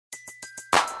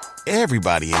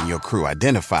Everybody in your crew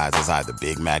identifies as either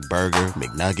Big Mac Burger,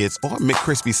 McNuggets, or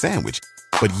McCrispy Sandwich.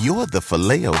 But you're the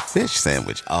Filet-O-Fish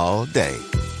Sandwich all day.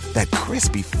 That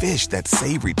crispy fish, that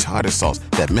savory tartar sauce,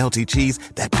 that melty cheese,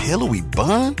 that pillowy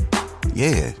bun.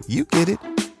 Yeah, you get it.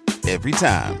 Every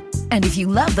time. And if you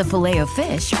love the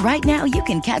Filet-O-Fish, right now you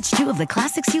can catch 2 of the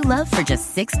classics you love for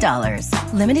just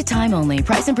 $6. Limited time only.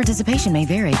 Price and participation may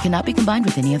vary. Cannot be combined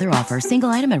with any other offer. Single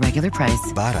item at regular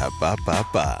price.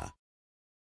 Ba-da-ba-ba-ba.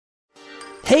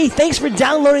 Hey, thanks for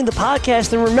downloading the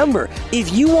podcast, and remember,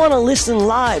 if you want to listen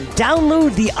live,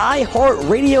 download the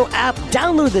iHeartRadio app,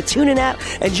 download the TuneIn app,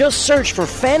 and just search for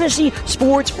Fantasy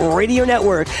Sports Radio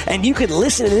Network, and you can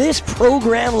listen to this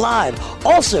program live.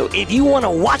 Also, if you want to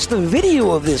watch the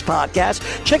video of this podcast,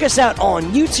 check us out on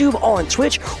YouTube, on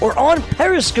Twitch, or on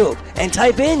Periscope, and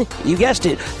type in, you guessed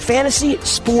it, Fantasy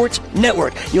Sports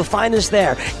Network. You'll find us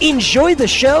there. Enjoy the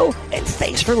show, and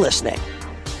thanks for listening.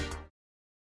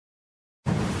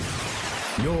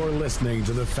 You're listening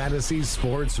to the Fantasy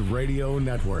Sports Radio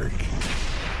Network.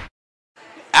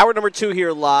 Hour number 2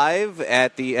 here live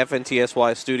at the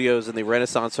FNTSY studios in the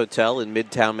Renaissance Hotel in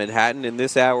Midtown Manhattan. In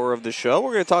this hour of the show,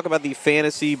 we're going to talk about the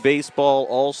Fantasy Baseball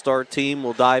All-Star Team.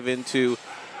 We'll dive into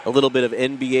a little bit of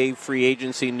NBA free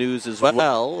agency news as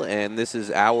well. And this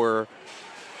is our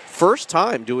first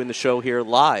time doing the show here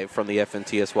live from the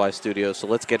FNTSY studios. So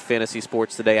let's get Fantasy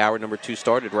Sports Today, hour number 2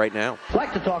 started right now. I'd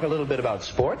like to talk a little bit about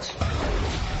sports.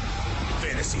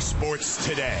 Fantasy Sports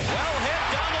Today. Well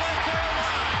hit down the left field line.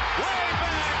 Way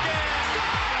back in.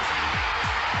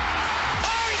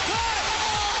 Oh, he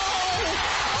caught it!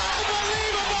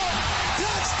 Unbelievable!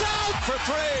 Touchdown for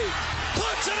 3.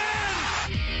 Puts it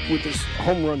in! With this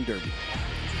home run derby.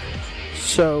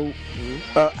 So,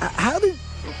 how did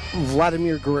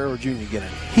Vladimir Guerrero Jr. get in?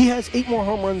 He has 8 more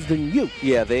home runs than you.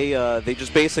 Yeah, they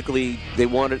just basically they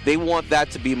want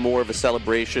that to be more of a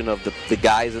celebration of the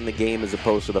guys in the game as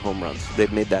opposed to the home runs.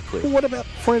 They've made that clear. Well, what about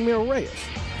Franmil Reyes?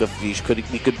 He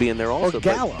could be in there also, or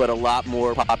Gallo. But a lot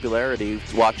more popularity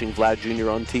watching Vlad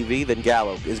Jr. on TV than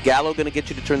Gallo. Is Gallo going to get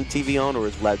you to turn the TV on, or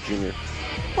is Vlad Jr.?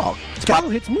 Oh, Gallo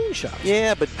hits moonshots.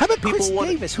 Yeah, but how about people Chris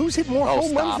Davis? Who's hit more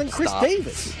home runs than Chris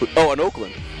Davis? Oh, in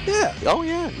Oakland. Yeah. Oh,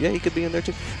 yeah. Yeah, he could be in there,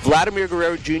 too. Vladimir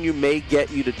Guerrero Jr. may get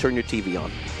you to turn your TV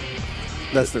on.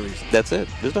 That's the reason. That's it.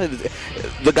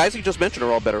 The guys you just mentioned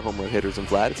are all better home run hitters than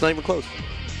Vlad. It's not even close.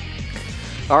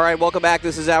 All right, welcome back.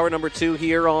 This is hour number 2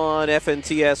 here on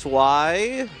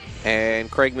FNTSY.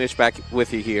 And Craig Mish back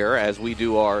with you here as we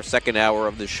do our second hour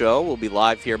of the show. We'll be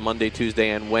live here Monday,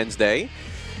 Tuesday, and Wednesday.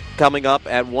 Coming up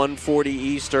at 1:40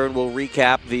 Eastern, we'll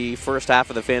recap the first half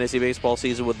of the fantasy baseball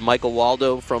season with Michael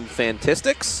Waldo from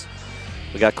Fantistics.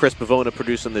 We got Chris Pavona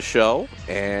producing the show,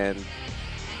 and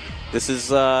this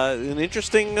is an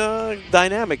interesting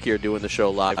dynamic here doing the show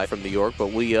live from New York.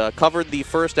 But we covered the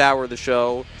first hour of the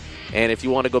show, and if you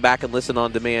want to go back and listen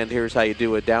on demand, here's how you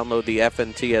do it. Download the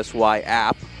FNTSY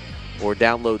app, or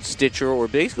download Stitcher, or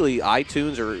basically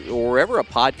iTunes, or wherever a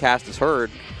podcast is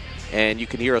heard. And you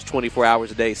can hear us 24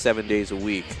 hours a day, 7 days a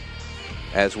week,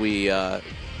 as we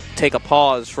take a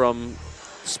pause from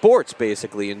sports,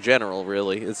 basically, in general,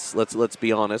 really. Let's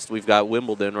be honest. We've got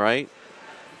Wimbledon, right?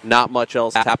 Not much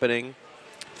else happening.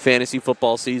 Fantasy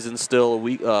football season still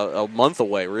a month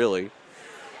away, really.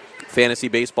 Fantasy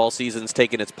baseball season's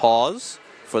taking its pause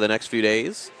for the next few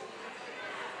days.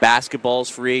 Basketball's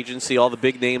free agency, all the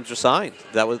big names are signed.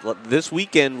 This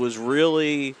weekend was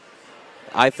really,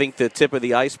 I think, the tip of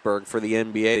the iceberg for the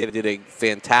NBA. They did a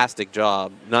fantastic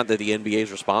job. Not that the NBA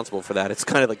is responsible for that. It's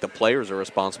kind of like the players are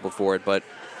responsible for it, but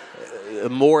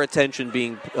more attention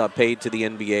being paid to the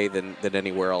NBA than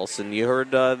anywhere else. And you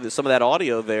heard some of that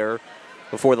audio there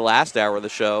before the last hour of the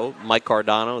show. Mike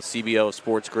Cardano, CBO of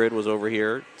Sports Grid, was over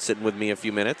here sitting with me a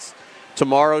few minutes.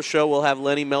 Tomorrow's show, we'll have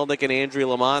Lenny Melnick and Andrea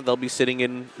Lamont. They'll be sitting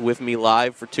in with me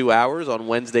live for 2 hours. On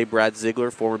Wednesday, Brad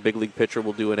Ziegler, former big league pitcher,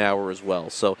 will do an hour as well.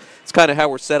 So it's kind of how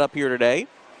we're set up here today.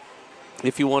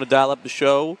 If you want to dial up the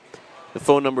show, the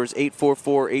phone number is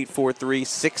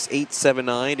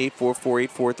 844-843-6879,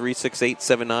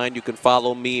 844-843-6879. You can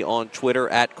follow me on Twitter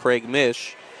at Craig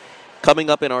Mish.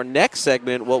 Coming up in our next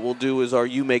segment, what we'll do is our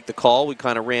You Make the Call. We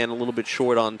kind of ran a little bit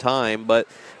short on time, but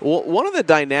one of the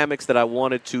dynamics that I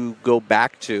wanted to go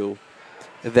back to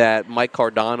that Mike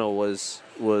Cardano was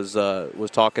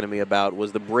talking to me about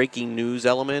was the breaking news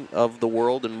element of the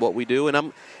world and what we do.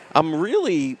 And I'm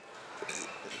really,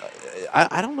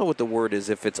 I don't know what the word is,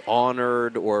 if it's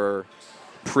honored or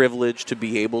privileged to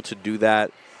be able to do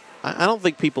that. I don't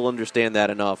think people understand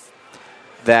that enough.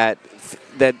 That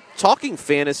talking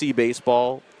fantasy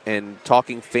baseball and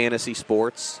talking fantasy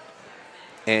sports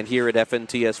and here at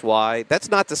FNTSY, that's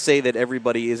not to say that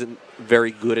everybody isn't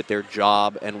very good at their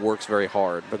job and works very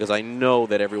hard, because I know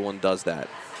that everyone does that.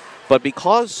 But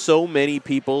because so many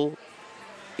people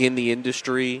in the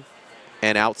industry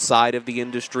and outside of the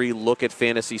industry look at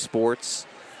fantasy sports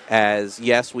as,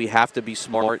 yes, we have to be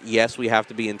smart, yes, we have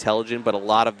to be intelligent, but a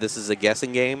lot of this is a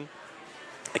guessing game,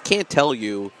 I can't tell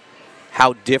you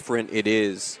how different it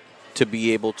is to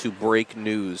be able to break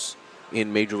news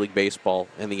in Major League Baseball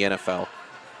and the NFL.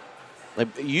 Like,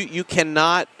 you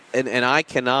cannot, and I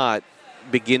cannot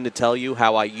begin to tell you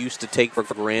how I used to take for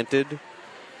granted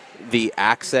the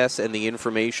access and the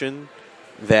information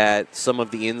that some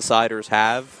of the insiders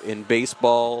have. In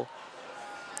baseball,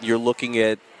 you're looking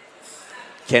at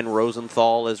Ken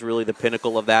Rosenthal as really the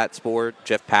pinnacle of that sport,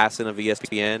 Jeff Passan of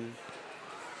ESPN,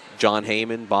 John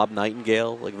Heyman, Bob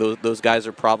Nightingale. Like those guys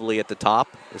are probably at the top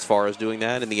as far as doing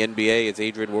that. In the NBA, it's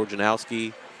Adrian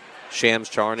Wojnarowski, Shams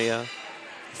Charania.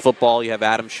 Football, you have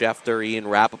Adam Schefter, Ian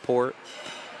Rappaport.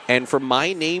 And for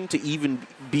my name to even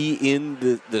be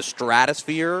in the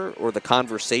stratosphere or the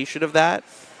conversation of that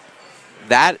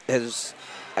has,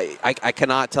 I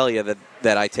cannot tell you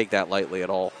that I take that lightly at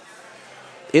all.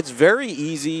 It's very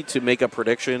easy to make a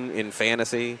prediction in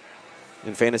fantasy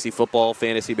football,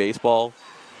 fantasy baseball,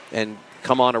 and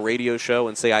come on a radio show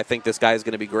and say, I think this guy's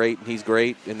going to be great, and he's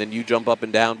great, and then you jump up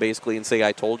and down basically and say,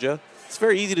 I told you. It's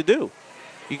very easy to do.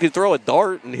 You could throw a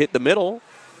dart and hit the middle,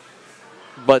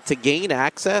 but to gain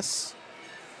access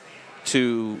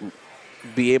to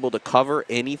be able to cover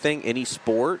anything, any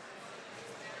sport,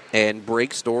 and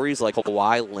break stories like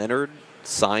Kawhi Leonard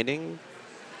signing,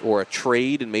 or a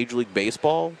trade in Major League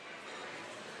Baseball,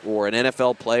 or an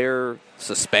NFL player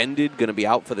suspended, going to be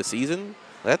out for the season,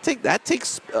 that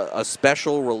takes a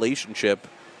special relationship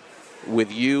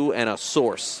with you and a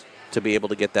source to be able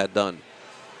to get that done.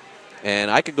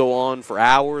 And I could go on for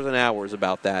hours and hours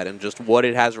about that and just what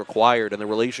it has required and the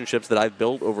relationships that I've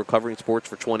built over covering sports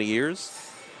for 20 years.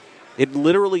 It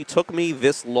literally took me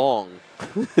this long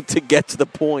to get to the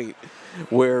point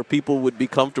where people would be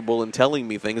comfortable in telling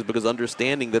me things, because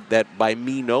understanding that by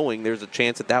me knowing, there's a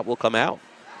chance that will come out.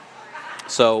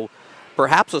 So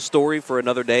perhaps a story for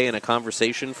another day and a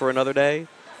conversation for another day,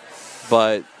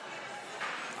 but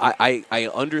I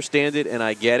understand it and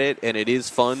I get it, and it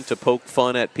is fun to poke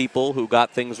fun at people who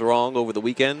got things wrong over the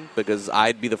weekend, because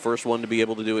I'd be the first one to be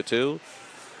able to do it too.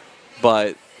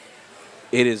 But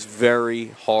it is very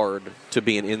hard to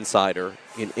be an insider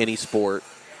in any sport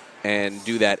and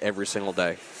do that every single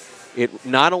day. It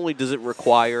not only does it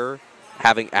require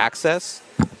having access,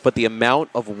 but the amount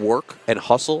of work and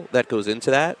hustle that goes into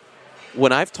that.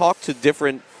 When I've talked to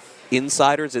different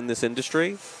insiders in this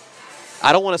industry,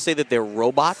 I don't want to say that they're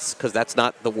robots, because that's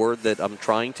not the word that I'm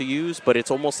trying to use, but it's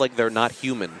almost like they're not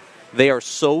human. They are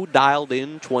so dialed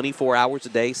in 24 hours a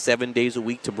day, 7 days a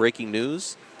week to breaking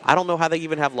news, I don't know how they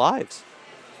even have lives.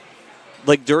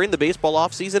 Like during the baseball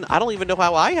offseason, I don't even know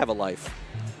how I have a life.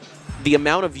 The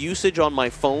amount of usage on my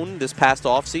phone this past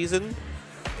offseason,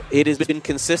 it has been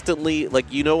consistently,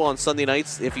 like, on Sunday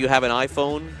nights, if you have an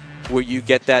iPhone where you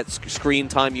get that screen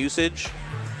time usage,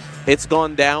 it's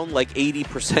gone down like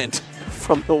 80%.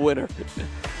 From the winner.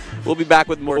 We'll be back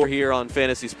with more here on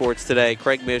Fantasy Sports Today.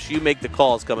 Craig Mish, you make the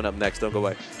calls, coming up next. Don't go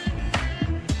away.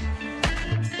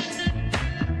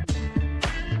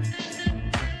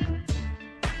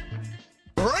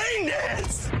 Rain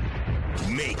dance!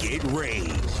 Make it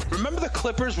rain. Remember the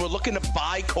Clippers were looking to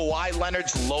buy Kawhi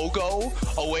Leonard's logo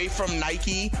away from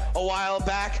Nike a while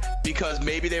back because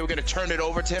maybe they were going to turn it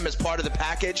over to him as part of the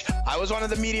package? I was one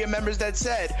of the media members that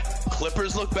said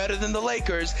Clippers look better than the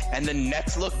Lakers and the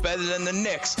Nets look better than the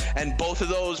Knicks, and both of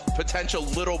those potential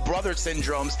little brother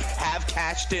syndromes have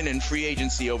cashed in free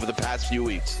agency over the past few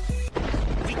weeks.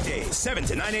 Weekdays, 7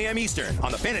 to 9 a.m. Eastern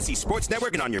on the Fantasy Sports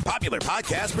Network and on your popular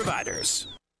podcast providers.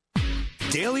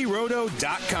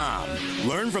 DailyRoto.com.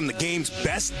 Learn from the game's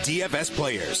best DFS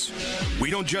players. We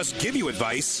don't just give you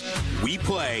advice, we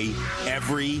play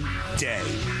every day.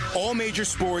 All major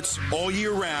sports, all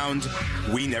year round,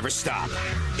 we never stop.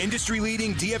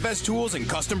 Industry-leading DFS tools and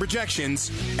custom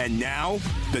projections, and now,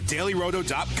 the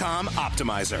DailyRoto.com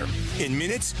Optimizer. In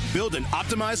minutes, build an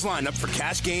optimized lineup for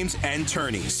cash games and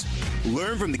tourneys.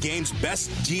 Learn from the game's best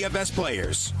DFS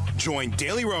players. Join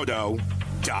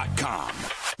DailyRoto.com.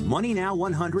 Money Now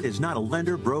 100 is not a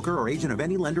lender, broker, or agent of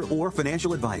any lender or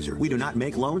financial advisor. We do not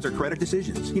make loans or credit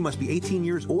decisions. You must be 18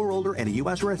 years or older and a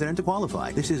U.S. resident to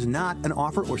qualify. This is not an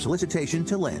offer or solicitation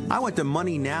to lend. I went to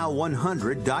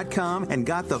MoneyNow100.com and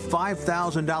got the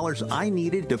 $5,000 I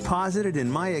needed deposited in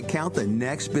my account the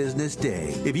next business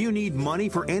day. If you need money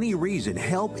for any reason,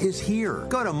 help is here.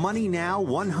 Go to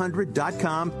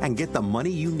MoneyNow100.com and get the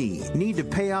money you need. Need to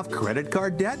pay off credit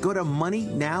card debt? Go to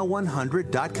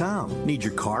MoneyNow100.com. Need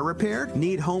your car repaired?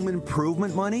 Need home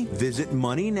improvement money? Visit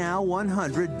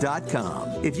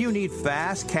MoneyNow100.com. If you need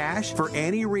fast cash for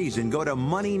any reason, go to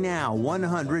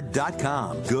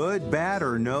MoneyNow100.com. Good, bad,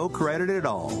 or no credit at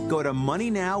all. Go to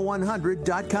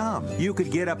MoneyNow100.com. You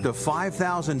could get up to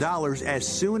 $5,000 as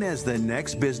soon as the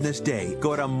next business day.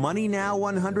 Go to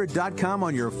MoneyNow100.com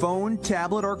on your phone,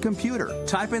 tablet, or computer.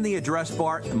 Type in the address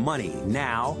bar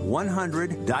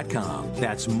MoneyNow100.com.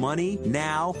 That's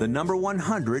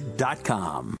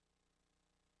MoneyNow100.com.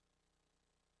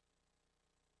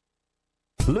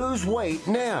 Lose weight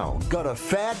now. Go to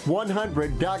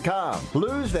fat100.com.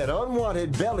 Lose that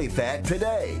unwanted belly fat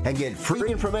today and get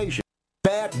free information.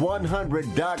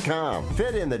 Fat100.com.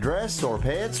 Fit in the dress or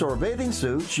pants or bathing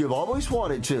suits you've always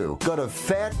wanted to. Go to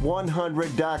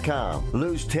fat100.com.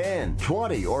 Lose 10,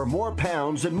 20, or more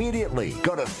pounds immediately.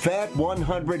 Go to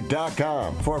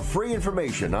fat100.com. For free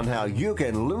information on how you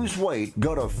can lose weight,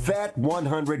 go to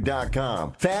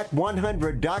fat100.com.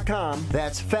 Fat100.com.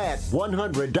 That's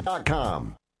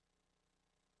fat100.com.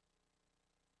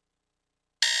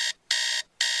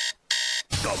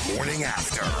 The morning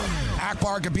after.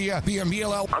 Akbar could be a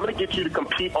meal. I'm going to get you to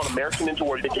compete on American Ninja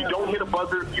Warrior. If you don't hit a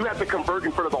buzzer, you have to convert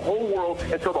in front of the whole world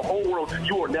and tell the whole world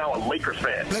you are now a Lakers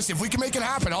fan. Listen, if we can make it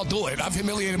happen, I'll do it. I've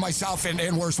humiliated myself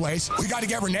in worse ways. We got to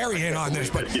get Ranieri in on this.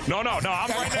 But No. I'm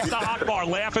right next to Akbar,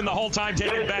 laughing the whole time,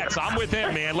 taking bets. I'm with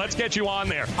him, man. Let's get you on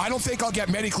there. I don't think I'll get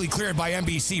medically cleared by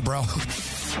NBC, bro.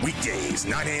 Weekdays,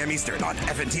 9 a.m. Eastern on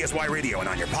FNTSY Radio and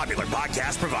on your popular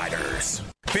podcast providers.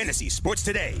 Fantasy Sports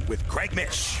Today with Craig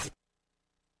Mish.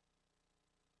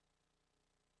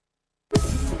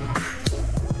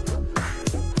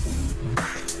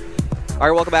 All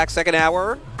right, welcome back. Second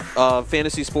hour of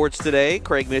Fantasy Sports Today.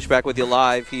 Craig Mish back with you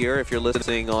live here. If you're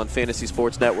listening on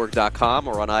FantasySportsNetwork.com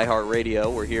or on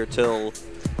iHeartRadio, we're here till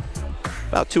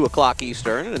about 2 o'clock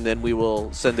Eastern, and then we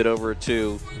will send it over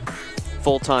to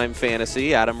Full-Time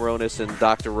Fantasy. Adam Ronis and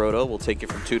Dr. Roto will take you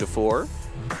from 2 to 4.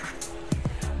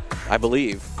 I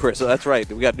believe, Chris. That's right.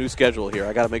 We got a new schedule here.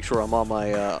 I got to make sure I'm on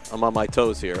my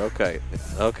toes here. Okay.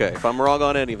 If I'm wrong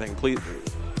on anything, please.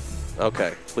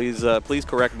 Okay. Please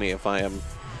correct me if I am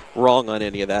wrong on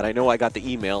any of that. I know I got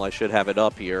the email. I should have it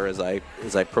up here as I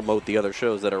promote the other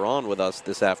shows that are on with us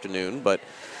this afternoon. But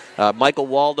Michael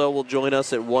Waldo will join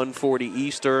us at 1:40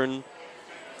 Eastern.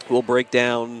 We'll break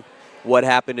down what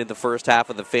happened in the first half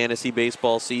of the fantasy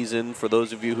baseball season. For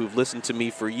those of you who've listened to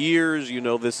me for years, you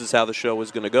know this is how the show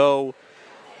is going to go,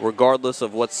 regardless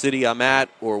of what city I'm at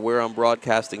or where I'm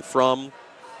broadcasting from.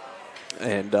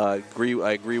 And I agree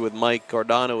with Mike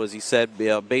Cardano, as he said,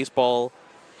 baseball,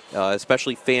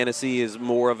 especially fantasy, is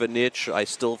more of a niche. I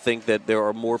still think that there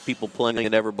are more people playing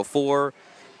than ever before,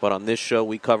 but on this show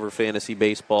we cover fantasy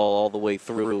baseball all the way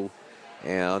through.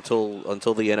 And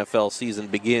until the NFL season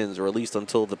begins, or at least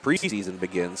until the preseason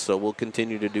begins. So we'll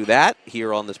continue to do that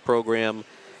here on this program,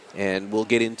 and we'll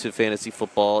get into fantasy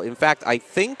football. In fact, I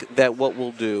think that what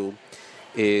we'll do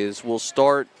is we'll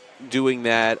start doing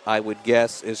that, I would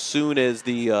guess, as soon as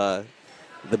the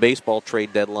baseball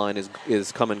trade deadline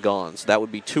is come and gone. So that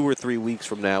would be 2 or 3 weeks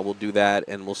from now. We'll do that,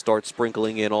 and we'll start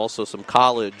sprinkling in also some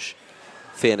college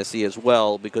fantasy as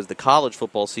well, because the college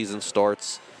football season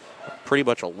starts pretty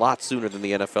much a lot sooner than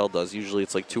the NFL does. Usually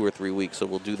it's like 2 or 3 weeks, so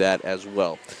we'll do that as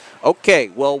well. Okay,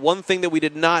 well, one thing that we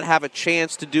did not have a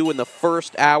chance to do in the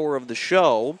first hour of the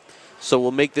show, so we'll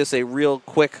make this a real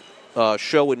quick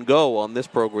show and go on this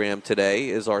program today,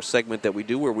 is our segment that we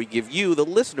do where we give you, the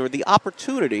listener, the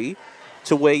opportunity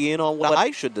to weigh in on what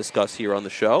I should discuss here on the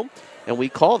show, and we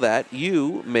call that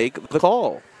You Make the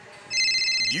Call.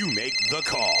 You Make the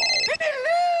Call.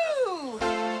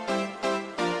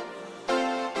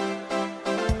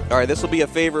 All right, this will be a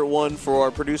favorite one for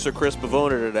our producer, Chris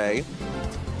Pavona, today,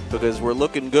 because we're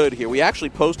looking good here. We actually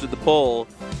posted the poll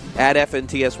at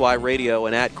FNTSY Radio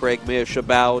and at Craig Mish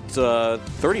about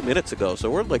 30 minutes ago, so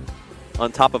we're like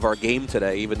on top of our game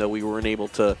today, even though we weren't able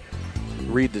to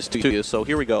read this to you. So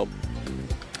here we go.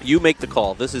 You make the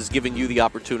call. This is giving you the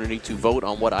opportunity to vote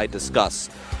on what I discuss.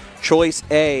 Choice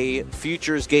A,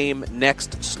 Futures Game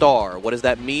Next Star. What does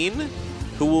that mean?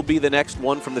 Who will be the next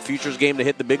one from the Futures Game to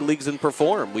hit the big leagues and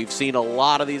perform? We've seen a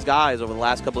lot of these guys over the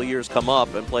last couple of years come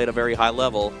up and play at a very high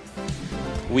level.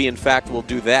 we in fact will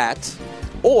do that.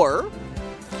 Or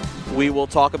we will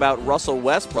talk about Russell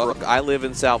Westbrook. I live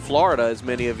in South Florida, as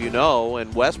many of you know,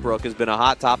 and Westbrook has been a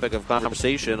hot topic of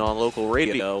conversation on local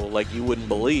radio like you wouldn't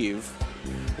believe,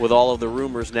 with all of the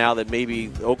rumors now that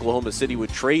maybe Oklahoma City would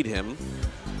trade him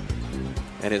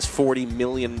and his $40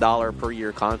 million per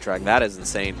year contract. That is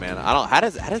insane, man. How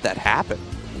did that happen?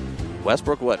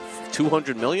 Westbrook, what,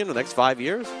 $200 million in the next 5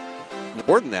 years?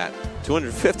 More than that,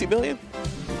 $250 million?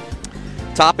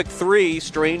 Topic 3,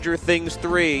 Stranger Things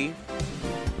 3.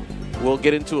 We'll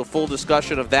get into a full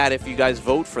discussion of that if you guys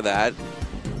vote for that.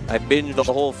 I binged the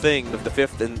whole thing of the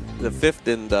fifth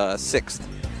and sixth.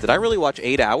 Did I really watch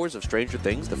 8 hours of Stranger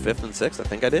Things, the 5th and 6th? I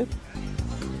think I did.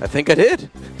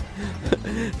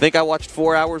 I think I watched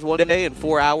 4 hours one day and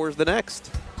 4 hours the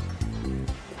next.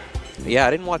 Yeah,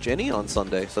 I didn't watch any on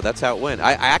Sunday, so that's how it went.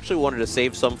 I actually wanted to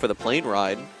save some for the plane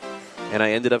ride, and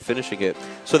I ended up finishing it.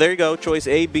 So there you go, choice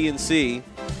A, B, and C.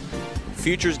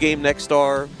 Futures game next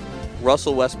star,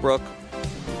 Russell Westbrook,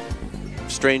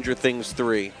 Stranger Things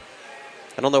 3.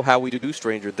 I don't know how we do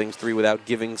Stranger Things 3 without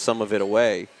giving some of it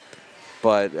away.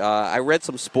 But I read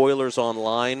some spoilers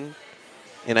online,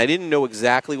 and I didn't know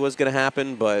exactly what was going to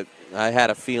happen, but I had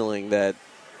a feeling that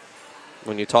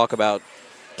when you talk about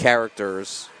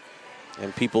characters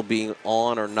and people being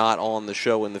on or not on the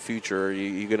show in the future,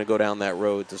 you're going to go down that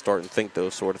road to start and think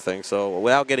those sort of things. So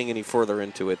without getting any further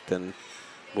into it, then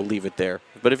we'll leave it there.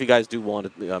 But if you guys do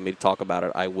want me to talk about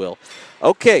it, I will.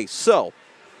 Okay, so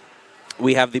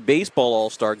we have the baseball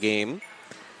all-star game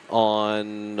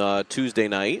on Tuesday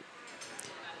night.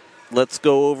 Let's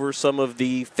go over some of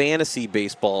the fantasy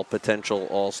baseball potential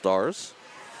all-stars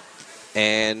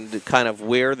and kind of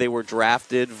where they were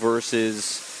drafted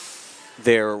versus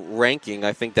their ranking.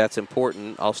 I think that's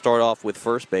important. I'll start off with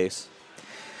first base.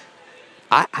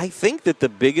 I think that the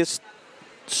biggest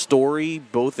story,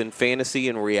 both in fantasy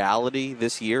and reality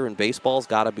this year in baseball, has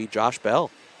got to be Josh Bell.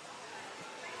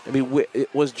 I mean,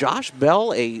 was Josh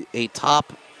Bell a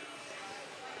top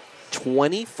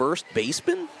 20 first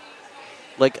baseman?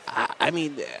 Like, I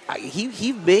mean,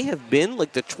 he may have been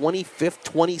like the 25th,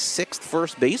 26th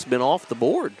first baseman off the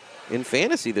board in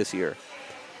fantasy this year.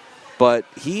 But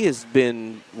he has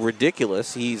been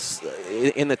ridiculous. He's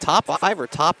in the top 5 or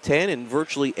top 10 in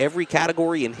virtually every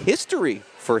category in history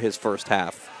for his first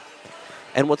half.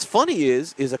 And what's funny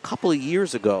is a couple of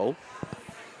years ago,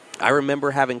 I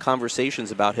remember having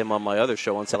conversations about him on my other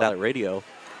show on Satellite Radio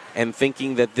and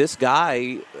thinking that this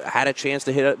guy had a chance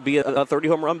to be a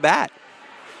 30-home run bat.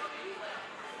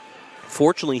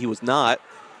 Fortunately, he was not.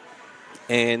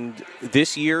 And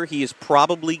this year, he has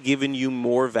probably given you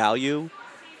more value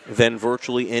than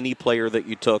virtually any player that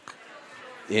you took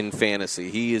in fantasy.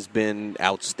 He has been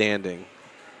outstanding.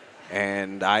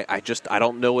 And I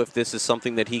don't know if this is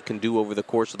something that he can do over the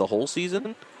course of the whole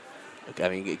season. I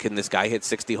mean, can this guy hit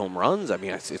 60 home runs? I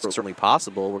mean, it's certainly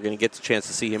possible. We're going to get the chance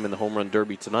to see him in the home run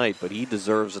derby tonight, but he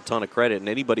deserves a ton of credit. And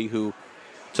anybody who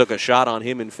took a shot on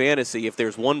him in fantasy, if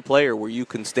there's one player where you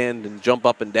can stand and jump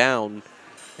up and down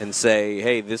and say,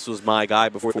 hey, this was my guy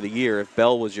before the year, if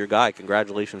Bell was your guy,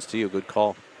 congratulations to you. Good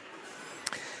call.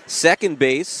 Second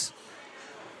base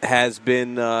has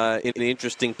been in an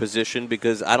interesting position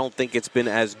because I don't think it's been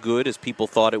as good as people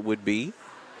thought it would be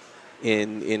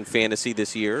in fantasy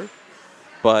this year.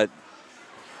 But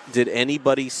did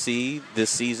anybody see this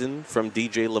season from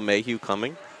DJ LeMahieu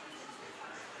coming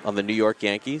on the New York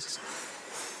Yankees?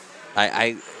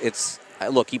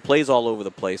 Look, he plays all over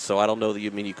the place, so I don't know that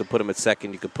you could put him at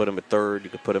second, you could put him at third, you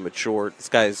could put him at short. This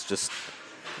guy is just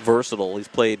versatile. He's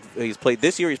played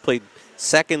this year. He's played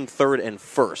second, third, and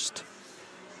first.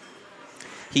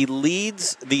 He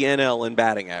leads the NL in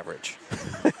batting average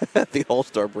at the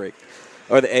All-Star break.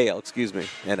 Or the AL, excuse me.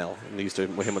 NL. I'm used to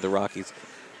him with the Rockies.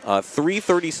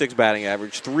 336 batting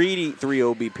average, 383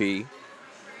 OBP.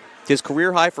 His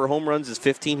career high for home runs is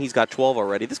 15. He's got 12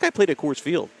 already. This guy played at Coors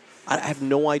Field. I have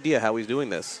no idea how he's doing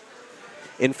this.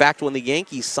 In fact, when the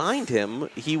Yankees signed him,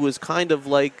 he was kind of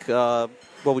like, what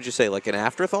would you say, like an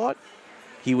afterthought?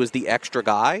 He was the extra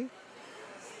guy.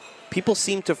 People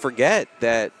seem to forget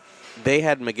that they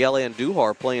had Miguel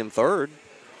Andujar playing third.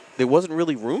 There wasn't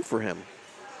really room for him.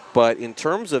 But in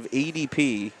terms of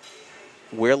ADP,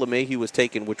 where LeMahieu was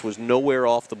taken, which was nowhere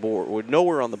off the board, or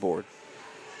nowhere on the board,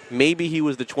 maybe he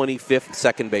was the 25th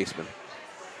second baseman.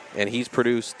 And he's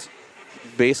produced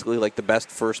basically like the best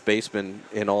first baseman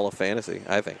in all of fantasy,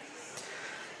 I think.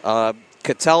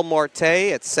 Ketel Marte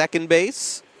at second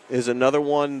base is another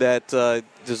one that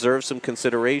deserves some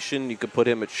consideration. You could put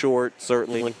him at short,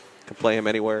 certainly. You can play him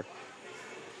anywhere.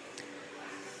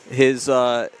 It's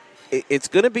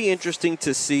going to be interesting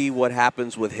to see what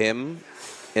happens with him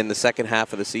in the second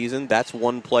half of the seaon. That's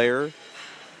one player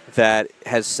that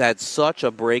has had such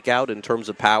a breakout in terms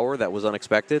of power that was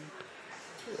unexpected.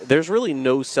 There's really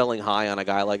no selling high on a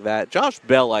guy like that. Josh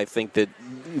Bell, I think that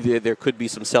there could be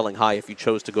some selling high if you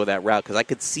chose to go that route, because I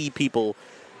could see people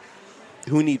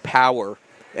who need power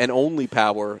and only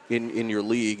power in your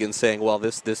league and saying, well,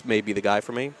 this may be the guy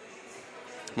for me.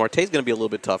 Marte's going to be a little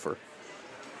bit tougher,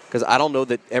 because I don't know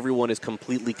that everyone is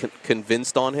completely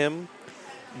convinced on him,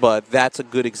 but that's a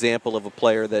good example of a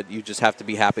player that you just have to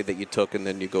be happy that you took, and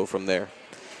then you go from there.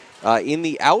 In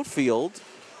the outfield,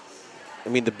 I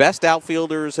mean, the best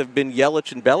outfielders have been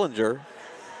Yelich and Bellinger,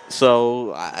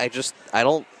 so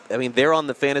they're on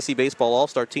the Fantasy Baseball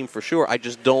All-Star team for sure. I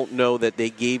just don't know that they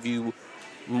gave you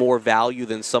more value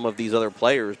than some of these other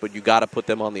players, but you got to put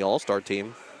them on the All-Star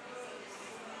team.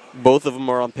 Both of them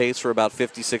are on pace for about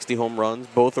 50, 60 home runs.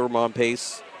 Both of them are on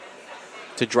pace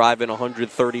to drive in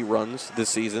 130 runs this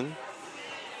season.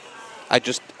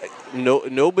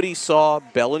 Nobody saw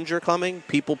Bellinger coming.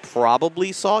 People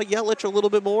probably saw Yelich a little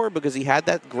bit more because he had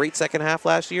that great second half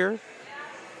last year.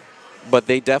 But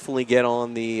they definitely get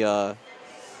on the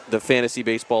Fantasy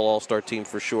Baseball All-Star team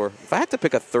for sure. If I had to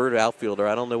pick a third outfielder,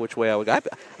 I don't know which way I would go.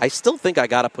 I still think I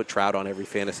got to put Trout on every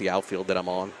fantasy outfield that I'm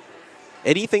on.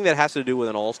 Anything that has to do with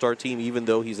an all-star team, even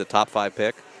though he's a top 5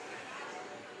 pick,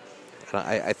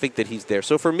 I think that he's there.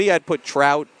 So for me, I'd put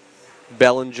Trout,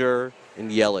 Bellinger,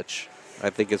 and Yelich. I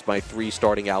think it's my 3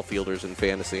 starting outfielders in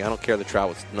fantasy. I don't care that Trout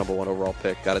was the number 1 overall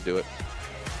pick. Got to do it.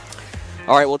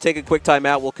 All right, we'll take a quick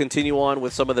timeout. We'll continue on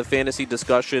with some of the fantasy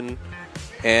discussion,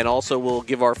 and also we'll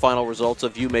give our final results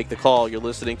of You Make the Call. You're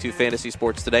listening to Fantasy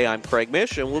Sports Today. I'm Craig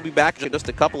Mish, and we'll be back in just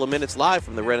a couple of minutes live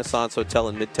from the Renaissance Hotel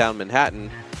in Midtown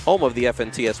Manhattan, home of the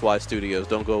FNTSY studios.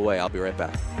 Don't go away. I'll be right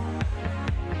back.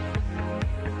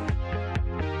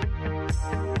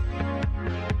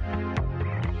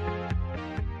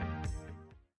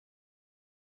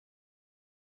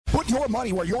 Put your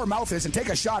money where your mouth is and take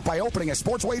a shot by opening a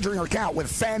sports wagering account with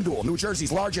FanDuel, New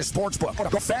Jersey's largest sportsbook. Go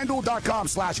to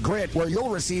FanDuel.com/grid, where you'll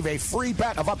receive a free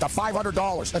bet of up to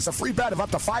 $500. That's a free bet of up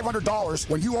to $500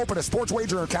 when you open a sports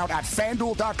wagering account at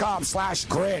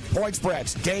FanDuel.com/grid. Point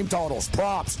spreads, game totals,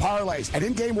 props, parlays, and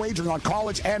in-game wagering on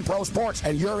college and pro sports,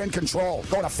 and you're in control.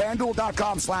 Go to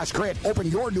FanDuel.com/grid, open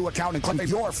your new account, and claim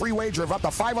your free wager of up to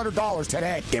 $500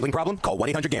 today. Gambling problem? Call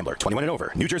 1-800-GAMBLER. 21 and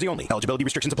over. New Jersey only. Eligibility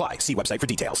restrictions apply. See website for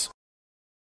details.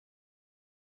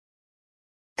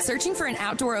 Searching for an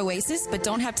outdoor oasis but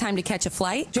don't have time to catch a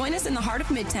flight? Join us in the heart of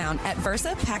Midtown at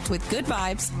Versa, packed with good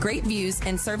vibes, great views,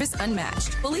 and service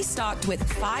unmatched. Fully stocked with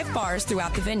 5 bars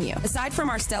throughout the venue. Aside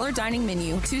from our stellar dining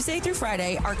menu, Tuesday through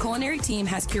Friday, our culinary team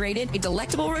has curated a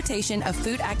delectable rotation of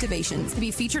food activations to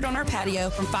be featured on our patio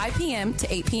from 5 p.m.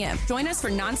 to 8 p.m. Join us for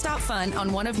nonstop fun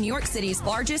on one of New York City's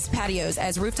largest patios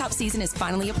as rooftop season is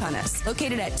finally upon us.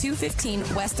 Located at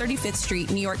 215 West 35th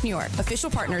Street, New York, New York. Official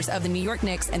partners of the New York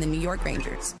Knicks and the New York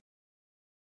Rangers.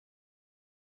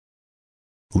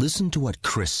 Listen to what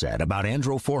Chris said about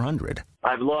Andro 400.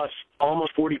 I've lost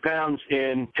almost 40 pounds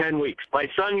in 10 weeks. My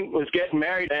son was getting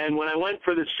married, and when I went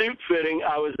for the suit fitting,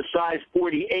 I was a size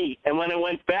 48. And when I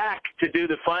went back to do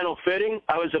the final fitting,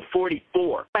 I was a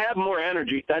 44. I have more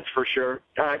energy, that's for sure.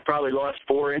 I probably lost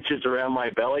 4 inches around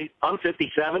my belly. I'm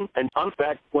 57, and I'm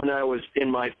back when I was in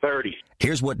my 30s.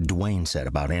 Here's what Dwayne said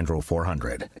about Andro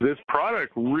 400. This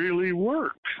product really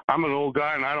works. I'm an old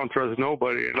guy, and I don't trust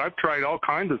nobody. And I've tried all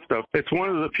kinds of stuff. It's one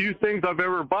of the few things I've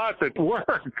ever bought that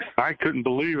works. I couldn't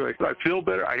believe it. I feel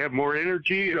better. I have more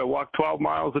energy. I walk 12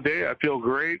 miles a day. I feel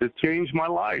great. It changed my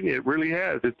life. It really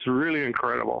has. It's really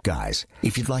incredible. Guys,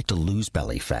 if you'd like to lose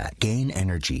belly fat, gain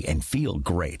energy, and feel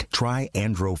great, try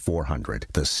Andro 400,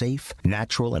 the safe,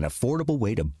 natural, and affordable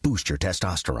way to boost your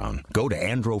testosterone. Go to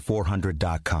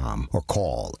andro400.com or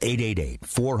call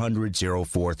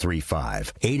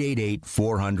 888-400-0435.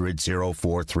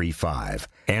 888-400-0435.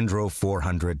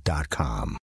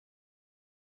 andro400.com.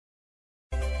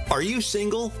 Are you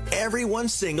single? Everyone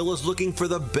single is looking for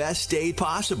the best date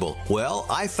possible. Well,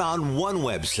 I found one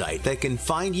website that can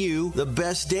find you the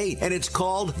best date, and it's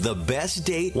called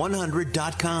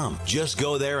thebestdate100.com. Just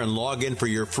go there and log in for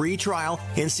your free trial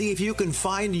and see if you can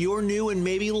find your new and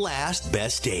maybe last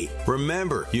best date.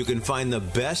 Remember, you can find the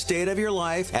best date of your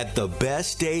life at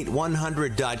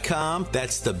thebestdate100.com.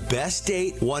 That's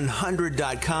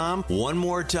thebestdate100.com. One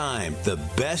more time,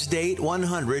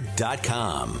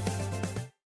 thebestdate100.com.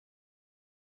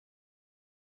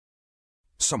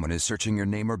 Someone is searching your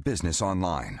name or business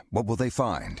online. What will they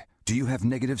find? Do you have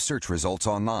negative search results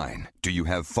online? Do you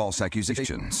have false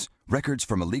accusations, records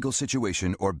from a legal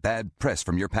situation, or bad press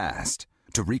from your past?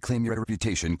 To reclaim your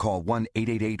reputation, call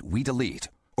 1-888-WE-DELETE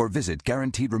or visit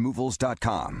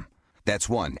GuaranteedRemovals.com. That's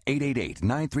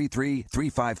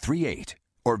 1-888-933-3538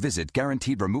 or visit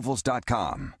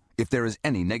GuaranteedRemovals.com. If there is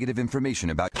any negative information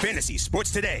about Fantasy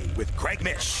Sports Today with Craig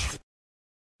Mish.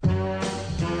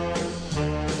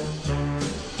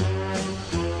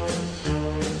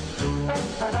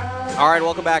 All right,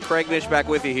 welcome back. Craig Mish back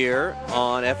with you here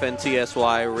on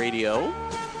FNTSY Radio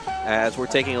as we're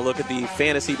taking a look at the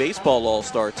Fantasy Baseball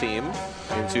All-Star Team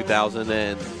in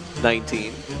 2019.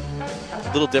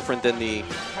 A little different than the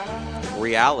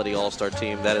reality All-Star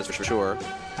Team, that is for sure.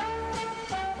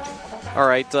 All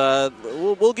right,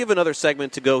 we'll give another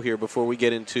segment to go here before we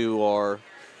get into our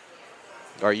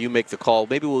You Make the Call.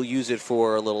 Maybe we'll use it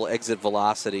for a little exit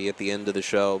velocity at the end of the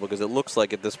show because it looks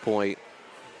like at this point,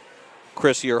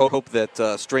 Chris, your hope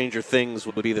that Stranger Things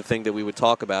would be the thing that we would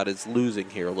talk about is losing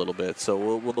here a little bit.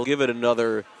 So we'll give it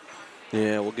another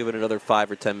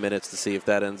 5 or 10 minutes to see if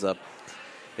that ends up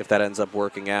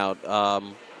working out. I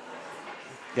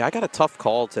got a tough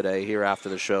call today here after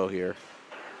the show here.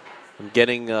 I'm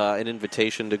getting an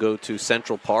invitation to go to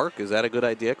Central Park. Is that a good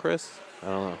idea, Chris? I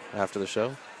don't know. After the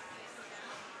show?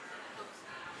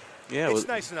 Yeah, it's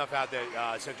nice enough out there.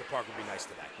 Central Park would be nice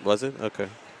today. Was it? Okay.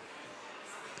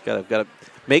 Got to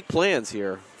make plans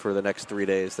here for the next 3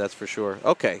 days, that's for sure.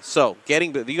 Okay, so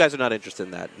you guys are not interested in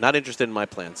that. Not interested in my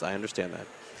plans. I understand that.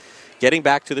 Getting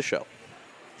back to the show.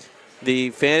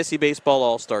 The Fantasy Baseball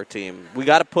All-Star Team. We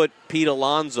got to put Pete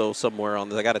Alonso somewhere on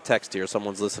this. I got a text here.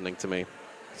 Someone's listening to me.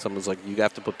 Someone's like, you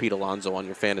have to put Pete Alonso on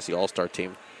your Fantasy All-Star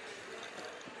Team.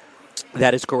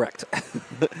 That is correct.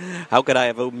 How could I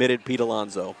have omitted Pete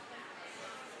Alonso?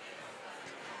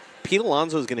 Pete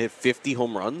Alonso is going to hit 50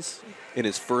 home runs in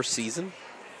his first season.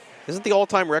 Isn't the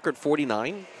all-time record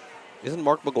 49? Isn't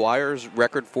Mark McGwire's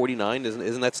record 49?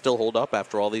 Isn't that still hold up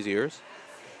after all these years?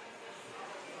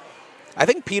 I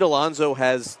think Pete Alonso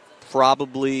has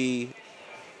probably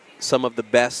some of the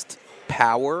best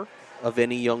power of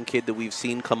any young kid that we've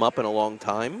seen come up in a long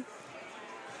time.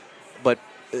 But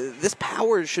this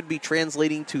power should be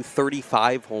translating to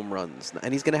 35 home runs.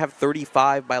 And he's going to have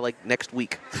 35 by, next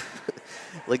week.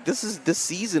 This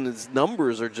season, his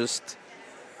numbers are just...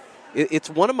 It's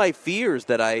one of my fears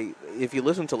that if you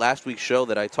listen to last week's show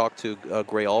that I talked to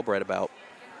Gray Albright about,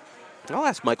 I'll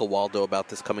ask Michael Waldo about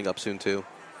this coming up soon too.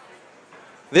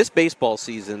 This baseball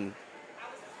season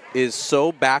is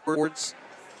so backwards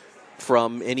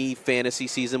from any fantasy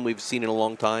season we've seen in a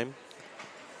long time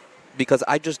because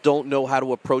I just don't know how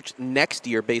to approach next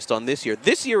year based on this year.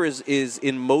 This year is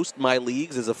in most my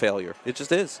leagues is a failure. It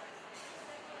just is.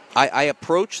 I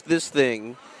approached this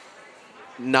thing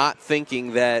not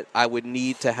thinking that I would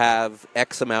need to have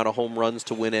X amount of home runs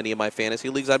to win any of my fantasy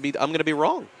leagues. I'm going to be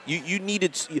wrong.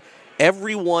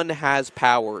 Everyone has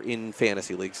power in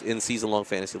fantasy leagues, in season-long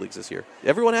fantasy leagues this year.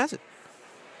 Everyone has it.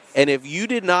 And if you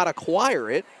did not acquire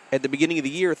it at the beginning of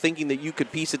the year thinking that you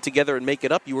could piece it together and make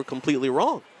it up, you were completely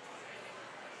wrong.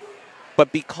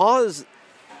 But because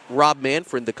Rob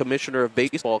Manfred, the commissioner of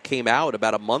baseball, came out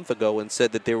about a month ago and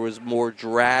said that there was more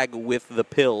drag with the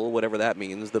pill, whatever that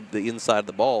means, the inside of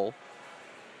the ball,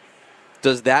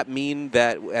 does that mean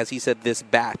that, as he said, this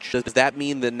batch, does that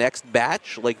mean the next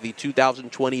batch, like the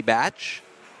 2020 batch,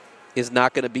 is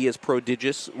not going to be as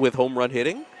prodigious with home run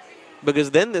hitting? Because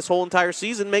then this whole entire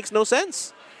season makes no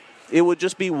sense. It would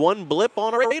just be one blip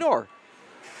on our radar.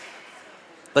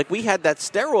 We had that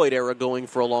steroid era going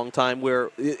for a long time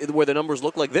where the numbers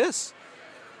looked like this.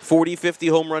 40, 50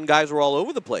 home run guys were all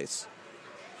over the place.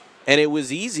 And it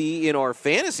was easy in our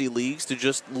fantasy leagues to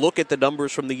just look at the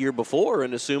numbers from the year before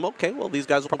and assume, okay, well, these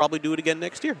guys will probably do it again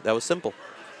next year. That was simple.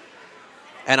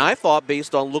 And I thought,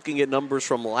 based on looking at numbers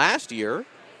from last year,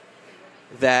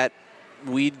 that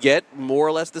we'd get more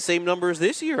or less the same numbers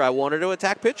this year. I wanted to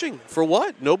attack pitching. For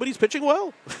what? Nobody's pitching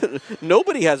well.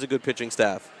 Nobody has a good pitching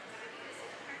staff.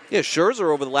 Yeah,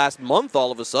 Scherzer over the last month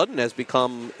all of a sudden has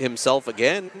become himself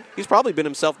again. He's probably been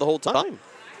himself the whole time.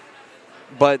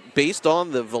 But based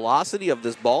on the velocity of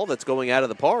this ball that's going out of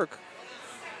the park,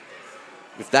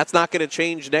 if that's not going to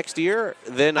change next year,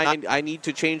 then I need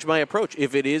to change my approach.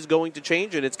 If it is going to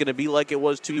change and it's going to be like it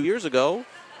was 2 years ago,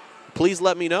 please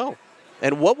let me know.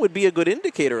 And what would be a good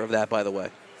indicator of that, by the way?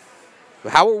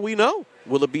 How will we know?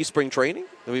 Will it be spring training?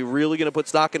 Are we really going to put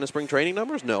stock in the spring training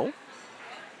numbers? No.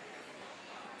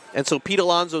 And so Pete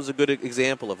Alonso is a good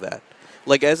example of that.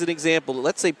 As an example,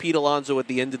 let's say Pete Alonso at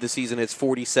the end of the season hits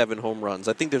 47 home runs.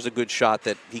 I think there's a good shot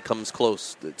that he comes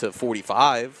close to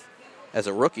 45 as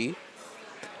a rookie.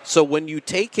 So when you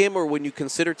take him or when you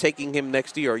consider taking him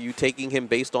next year, are you taking him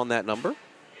based on that number?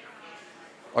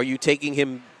 Are you taking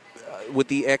him with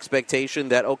the expectation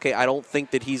that, okay, I don't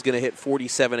think that he's going to hit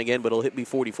 47 again, but he'll hit me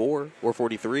 44 or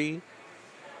 43.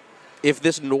 If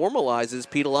this normalizes,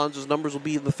 Pete Alonso's numbers will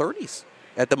be in the 30s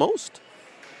at the most.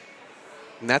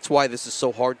 And that's why this is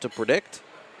so hard to predict.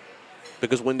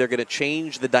 Because when they're going to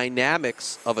change the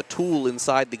dynamics of a tool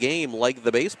inside the game, like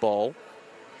the baseball,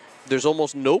 there's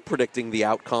almost no predicting the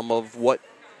outcome of what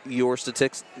your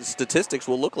statistics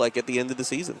will look like at the end of the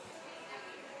season.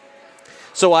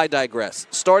 So I digress.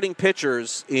 Starting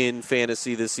pitchers in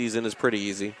fantasy this season is pretty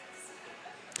easy.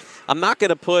 I'm not going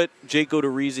to put Jake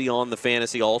Odorizzi on the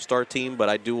fantasy all-star team, but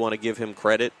I do want to give him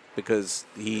credit because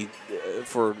he,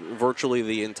 for virtually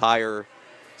the entire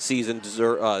season,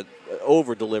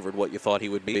 over-delivered what you thought he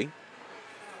would be.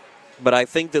 But I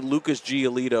think that Lucas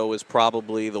Giolito is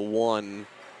probably the one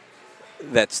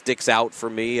that sticks out for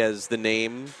me as the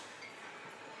name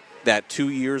that 2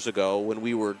 years ago when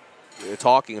we were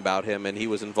talking about him and he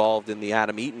was involved in the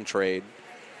Adam Eaton trade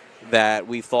that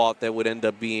we thought that would end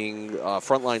up being a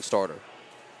frontline starter.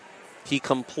 He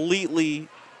completely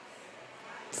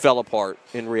fell apart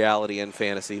in reality and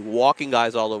fantasy, walking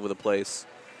guys all over the place.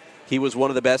 He was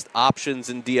one of the best options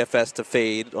in DFS to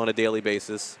fade on a daily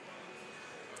basis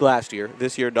last year.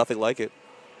 This year, nothing like it.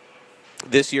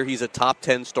 This year, he's a top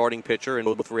 10 starting pitcher in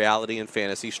both reality and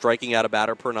fantasy, striking out a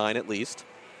batter per 9 at least.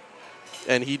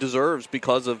 And he deserves,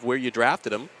 because of where you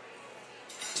drafted him,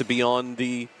 to be on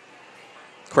the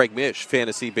Craig Mish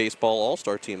Fantasy Baseball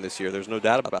All-Star team this year. There's no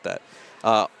doubt about that.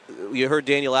 You heard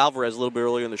Daniel Alvarez a little bit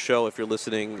earlier in the show, if you're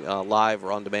listening live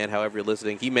or on demand, however you're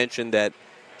listening. He mentioned that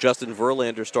Justin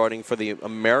Verlander starting for the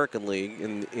American League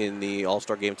in the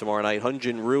All-Star game tomorrow night.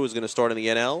 Hyun-Jin Ryu is going to start in the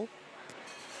NL.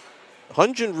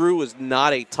 Hyun-Jin Ryu is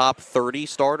not a top 30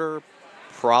 starter,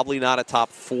 probably not a top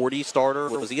 40 starter.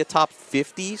 Was he a top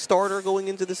 50 starter going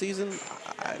into the season?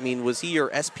 I mean, was he your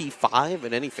SP5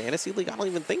 in any fantasy league? I don't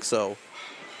even think so.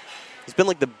 He's been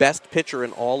like the best pitcher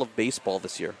in all of baseball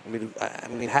this year. I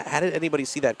mean, how did anybody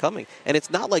see that coming? And it's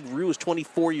not like Ryu is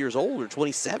 24 years old or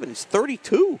 27. He's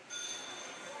 32.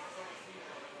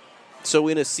 So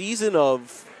in a season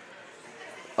of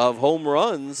home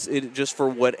runs, it just for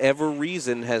whatever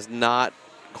reason has not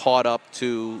caught up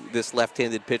to this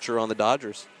left-handed pitcher on the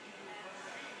Dodgers.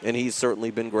 And he's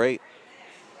certainly been great.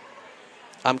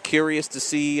 I'm curious to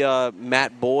see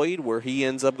Matt Boyd, where he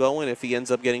ends up going, if he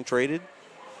ends up getting traded.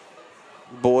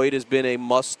 Boyd has been a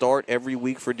must-start every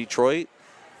week for Detroit.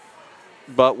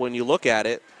 But when you look at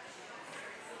it,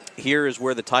 here is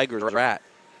where the Tigers are at.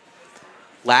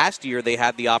 Last year, they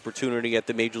had the opportunity at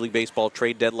the Major League Baseball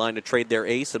trade deadline to trade their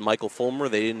ace and Michael Fulmer.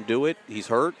 They didn't do it. He's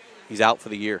hurt. He's out for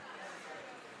the year.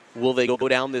 Will they go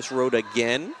down this road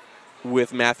again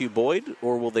with Matthew Boyd,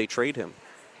 or will they trade him?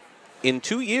 In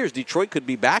 2 years, Detroit could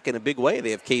be back in a big way.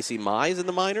 They have Casey Mize in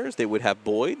the minors. They would have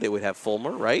Boyd. They would have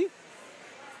Fulmer, right?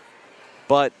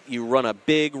 But you run a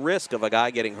big risk of a guy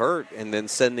getting hurt and then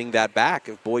sending that back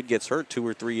if Boyd gets hurt 2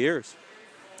 or 3 years.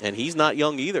 And he's not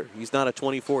young either. He's not a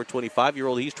 24,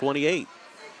 25-year-old. He's 28.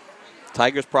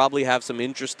 Tigers probably have some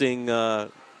interesting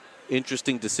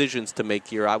decisions to make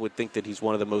here. I would think that he's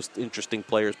one of the most interesting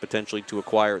players potentially to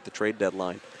acquire at the trade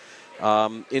deadline.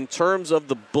 In terms of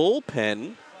the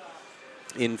bullpen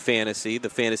in fantasy, the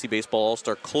Fantasy Baseball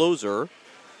All-Star closer,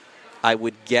 I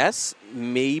would guess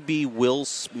maybe Will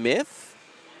Smith.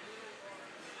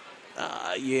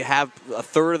 You have a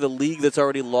third of the league that's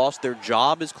already lost their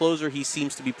job as closer. He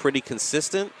seems to be pretty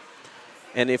consistent.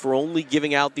 And if we're only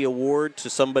giving out the award to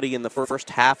somebody in the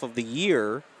first half of the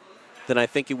year, then I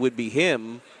think it would be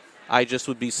him. I just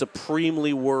would be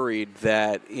supremely worried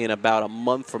that in about a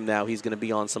month from now he's going to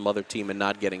be on some other team and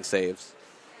not getting saves.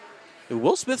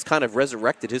 Will Smith's kind of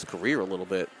resurrected his career a little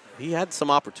bit. He had some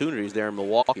opportunities there in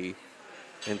Milwaukee,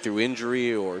 and through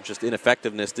injury or just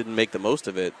ineffectiveness didn't make the most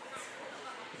of it.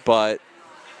 But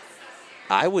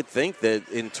I would think that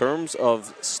in terms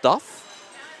of stuff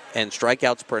and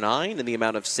strikeouts per 9 and the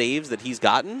amount of saves that he's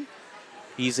gotten,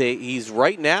 he's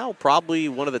right now probably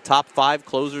one of the top 5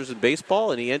 closers in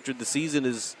baseball, and he entered the season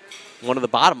as one of the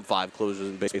bottom 5 closers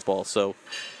in baseball. So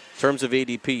in terms of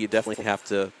ADP, you definitely have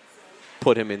to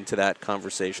put him into that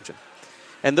conversation.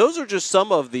 And those are just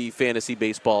some of the Fantasy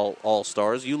Baseball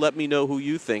All-Stars. You let me know who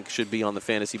you think should be on the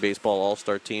Fantasy Baseball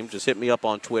All-Star team. Just hit me up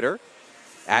on Twitter,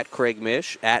 at Craig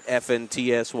Mish, at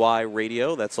FNTSY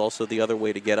Radio. That's also the other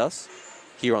way to get us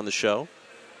here on the show.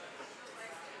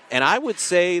 And I would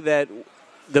say that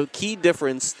the key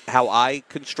difference, how I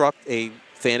construct a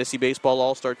Fantasy Baseball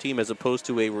All-Star team as opposed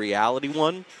to a reality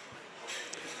one,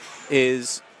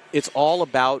 is it's all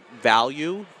about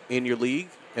value in your league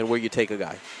and where you take a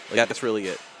guy. Like, that's really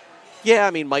it. Yeah,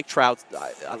 I mean, Mike Trout,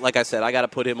 like I said, I got to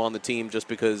put him on the team just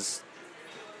because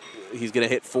he's going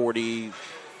to hit 40.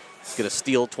 He's going to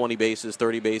steal 20 bases,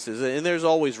 30 bases, and there's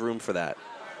always room for that.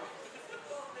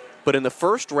 But in the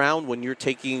first round, when you're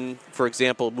taking, for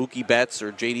example, Mookie Betts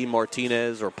or J.D.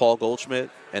 Martinez or Paul Goldschmidt,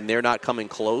 and they're not coming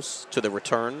close to the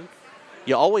return,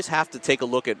 you always have to take a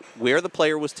look at where the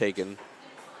player was taken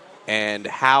and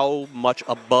how much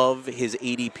above his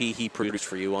ADP he produced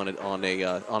for you on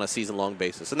a season-long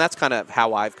basis. And that's kind of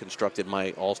how I've constructed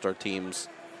my all-star teams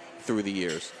through the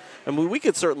years. I mean, we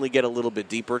could certainly get a little bit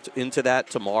deeper into that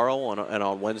tomorrow and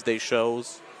on Wednesday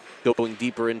shows, going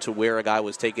deeper into where a guy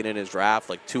was taken in his draft,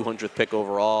 like 200th pick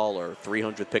overall or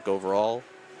 300th pick overall.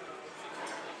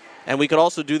 And we could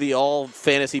also do the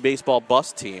all-fantasy baseball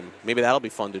bust team. Maybe that'll be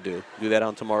fun to do. Do that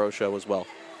on tomorrow's show as well.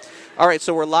 All right,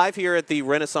 so we're live here at the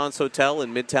Renaissance Hotel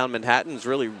in Midtown Manhattan. It's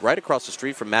really right across the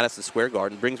street from Madison Square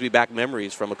Garden. Brings me back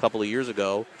memories from a couple of years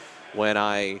ago when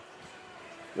I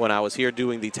was here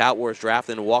doing the Tout Wars draft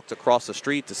and walked across the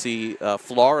street to see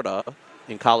Florida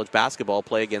in college basketball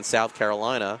play against South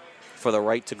Carolina for the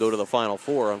right to go to the Final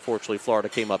Four. Unfortunately, Florida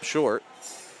came up short.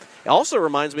 It also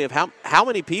reminds me of how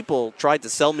many people tried to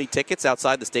sell me tickets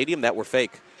outside the stadium that were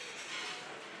fake.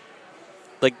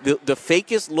 Like the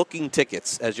fakest looking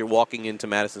tickets as you're walking into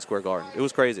Madison Square Garden. It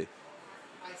was crazy.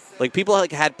 Like people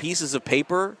had pieces of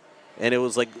paper and it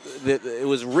was like it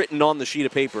was written on the sheet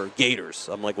of paper, Gators.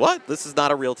 I'm like, what? This is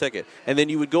not a real ticket. And then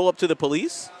you would go up to the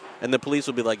police and the police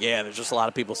would be like, yeah, there's just a lot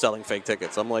of people selling fake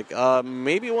tickets. I'm like,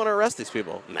 maybe you want to arrest these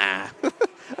people. Nah. I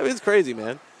mean, it's crazy,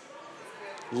 man.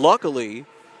 Luckily,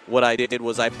 what I did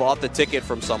was I bought the ticket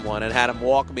from someone and had him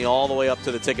walk me all the way up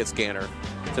to the ticket scanner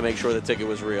to make sure the ticket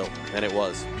was real, and it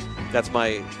was. That's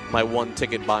my one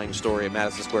ticket buying story at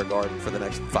Madison Square Garden for the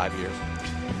next 5 years.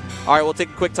 All right, we'll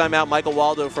take a quick timeout. Michael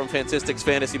Waldo from Fantastics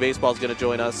Fantasy Baseball is going to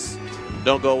join us.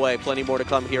 Don't go away. Plenty more to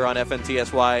come here on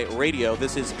FNTSY Radio.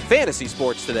 This is Fantasy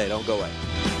Sports Today. Don't go away.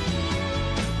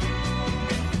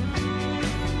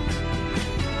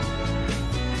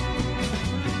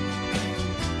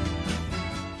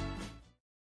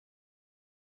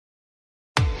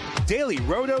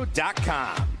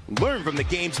 DailyRoto.com. Learn from the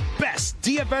game's best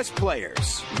DFS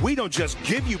players. We don't just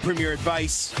give you premier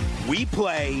advice, we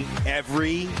play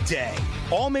every day.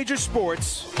 All major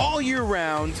sports, all year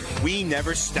round, we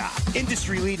never stop.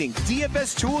 Industry-leading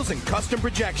DFS tools and custom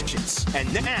projections.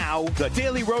 And now, the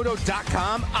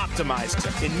DailyRoto.com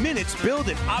Optimizer. In minutes, build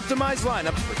and optimize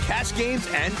lineups for cash games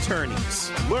and tourneys.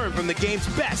 Learn from the game's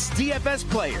best DFS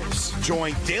players.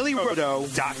 Join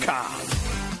DailyRoto.com.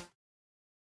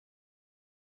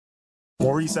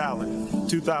 Maurice Allen,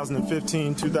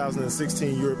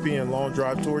 2015-2016 European Long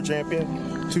Drive Tour champion,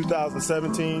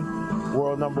 2017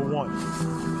 world number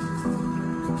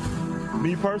 1.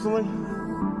 Me personally,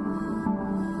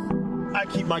 I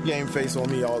keep my game face on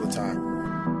me all the time.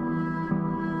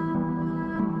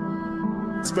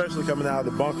 Especially coming out of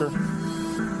the bunker,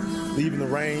 leaving the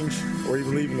range, or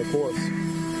even leaving the course.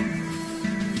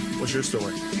 What's your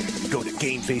story? Go to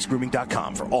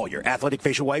GameFaceGrooming.com for all your athletic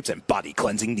facial wipes and body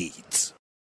cleansing needs.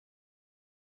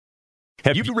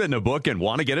 Have you written a book and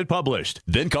want to get it published?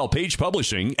 Then call Page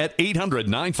Publishing at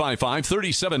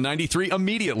 800-955-3793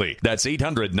 immediately. That's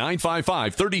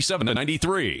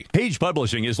 800-955-3793. Page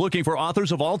Publishing is looking for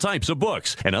authors of all types of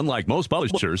books. And unlike most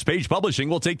publishers, Page Publishing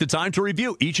will take the time to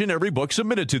review each and every book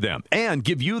submitted to them and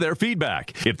give you their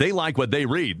feedback. If they like what they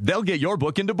read, they'll get your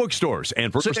book into bookstores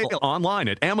and for sale online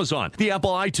at Amazon, the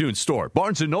Apple iTunes Store,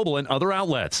 Barnes & Noble, and other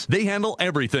outlets. They handle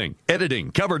everything: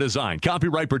 editing, cover design,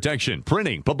 copyright protection,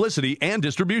 printing, publicity, and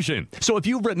distribution. So if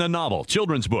you've written a novel,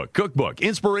 children's book, cookbook,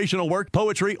 inspirational work,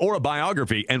 poetry, or a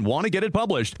biography and want to get it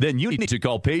published, then you need to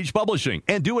call Page Publishing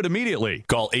and do it immediately.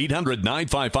 Call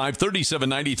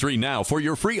 800-955-3793 now for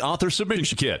your free author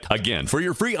submission kit. Again, for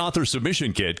your free author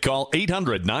submission kit, call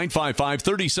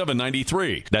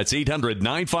 800-955-3793. That's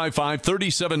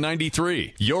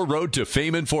 800-955-3793. Your road to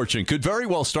fame and fortune could very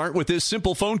well start with this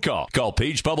simple phone call. Call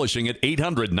Page Publishing at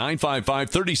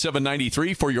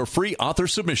 800-955-3793 for your free author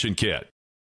submission kit.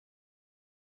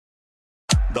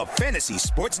 The Fantasy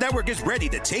Sports Network is ready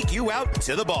to take you out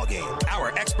to the ballgame.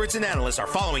 Our experts and analysts are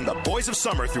following the boys of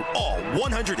summer through all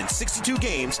 162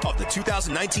 games of the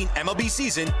 2019 MLB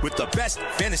season with the best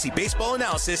fantasy baseball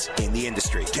analysis in the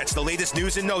industry. Catch the latest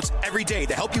news and notes every day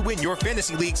to help you win your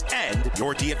fantasy leagues and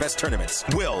your DFS tournaments.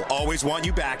 We'll always want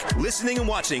you back listening and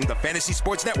watching the Fantasy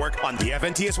Sports Network on the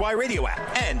FNTSY radio app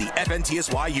and the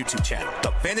FNTSY YouTube channel.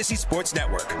 The Fantasy Sports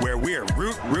Network, where we're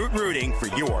rooting for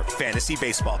your fantasy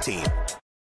baseball team.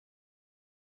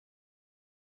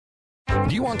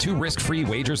 Do you want 2 risk-free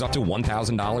wagers up to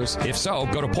 $1,000? If so,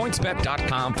 go to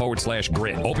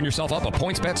pointsbet.com/grid. Open yourself up a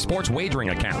PointsBet sports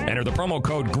wagering account. Enter the promo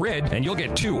code GRID, and you'll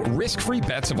get 2 risk-free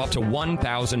bets of up to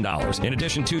 $1,000. In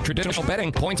addition to traditional betting,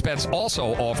 PointsBet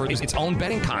also offers its own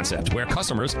betting concept where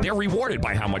customers, they're rewarded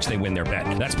by how much they win their bet.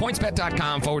 That's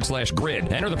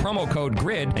pointsbet.com/grid. Enter the promo code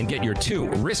GRID and get your 2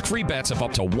 risk-free bets of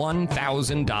up to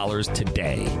 $1,000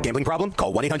 today. Gambling problem?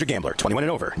 Call 1-800-GAMBLER. 21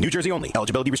 and over. New Jersey only.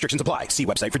 Eligibility restrictions apply. See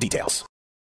website for details.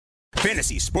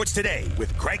 Fantasy Sports Today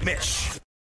with Craig Mish.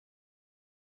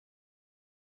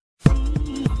 All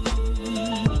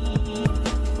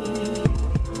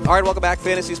right, welcome back.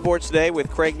 Fantasy Sports Today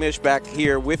with Craig Mish back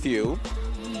here with you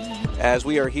as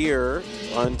we are here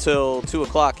until 2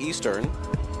 o'clock Eastern.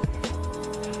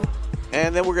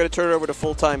 And then we're going to turn it over to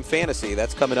Full-Time Fantasy.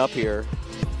 That's coming up here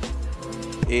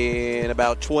in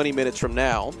about 20 minutes from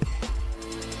now.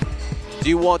 Do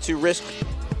you want 2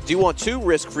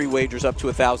 risk-free wagers up to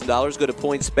 $1,000? Go to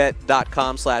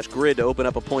pointsbet.com/grid to open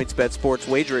up a PointsBet sports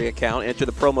wagering account. Enter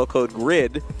the promo code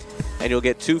GRID, and you'll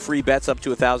get 2 free bets up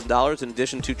to $1,000. In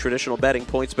addition to traditional betting,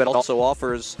 PointsBet also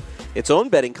offers its own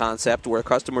betting concept where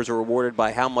customers are rewarded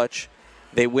by how much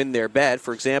they win their bet.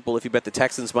 For example, if you bet the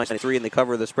Texans by 3 and they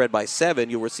cover the spread by 7,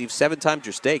 you'll receive 7 times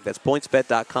your stake. That's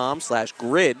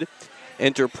pointsbet.com/grid.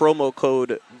 Enter promo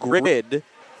code GRID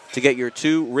to get your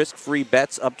 2 risk-free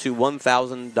bets up to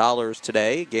 $1,000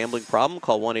 today. Gambling problem?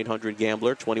 Call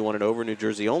 1-800-GAMBLER. 21 and over. New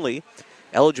Jersey only.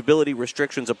 Eligibility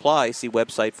restrictions apply. See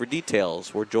website for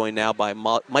details. We're joined now by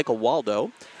Michael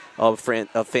Waldo of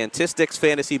Fantistics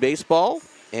Fantasy Baseball.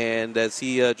 And as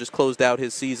he just closed out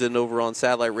his season over on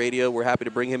Satellite Radio, we're happy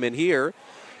to bring him in here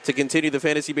to continue the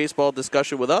fantasy baseball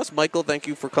discussion with us. Michael, thank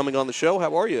you for coming on the show.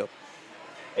 How are you?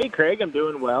 Hey, Craig, I'm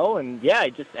doing well. And, yeah, I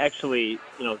just actually,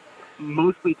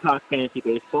 mostly talk fantasy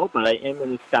baseball, but I am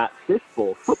in the Scott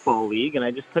Fishbowl Football League, and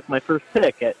I just took my first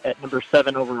pick at number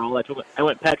 7 overall. I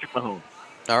went Patrick Mahomes.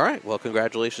 All right. Well,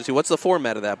 congratulations. What's the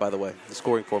format of that, by the way, the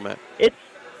scoring format? It's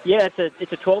a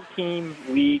 12-team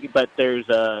league, but there's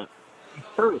a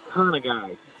ton of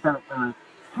guys. You start 2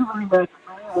 running backs,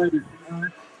 3 wide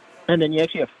receivers, and then you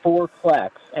actually have 4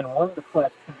 flex, and one of the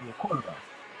flex can be a quarterback.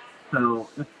 So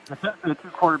it's essentially a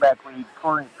 2-quarterback league.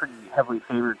 Scoring is pretty heavily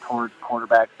favored towards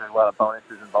quarterbacks. There's a lot of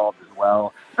bonuses involved as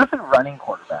well, especially running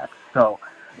quarterbacks. So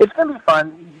it's going to be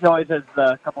fun. He always has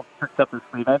a couple tricks up his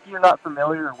sleeve. And if you're not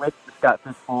familiar with the Scott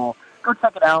Fishbowl, go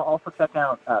check it out. Also check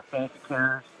out Fantasy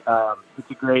Cares. It's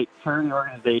a great charity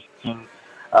organization,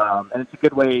 and it's a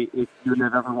good way if you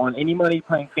have ever won any money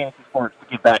playing fantasy sports to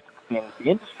give back to the fantasy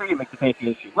industry and make the fantasy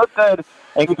industry look good.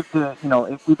 And you get to,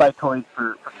 if we buy toys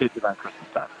for kids around Christmas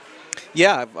time.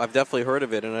 Yeah, I've definitely heard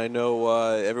of it, and I know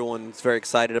everyone's very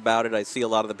excited about it. I see a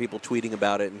lot of the people tweeting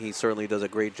about it, and he certainly does a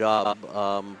great job.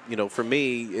 For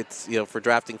me, it's for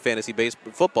drafting fantasy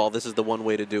football, this is the one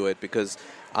way to do it because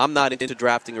I'm not into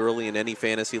drafting early in any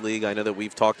fantasy league. I know that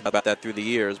we've talked about that through the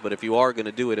years, but if you are going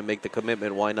to do it and make the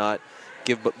commitment, why not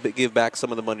give back some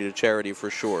of the money to charity for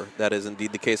sure? That is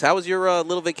indeed the case. How was your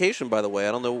little vacation, by the way?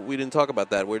 I don't know. We didn't talk about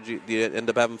that. Did you end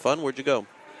up having fun? Where'd you go?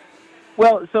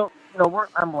 Well, so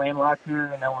I'm landlocked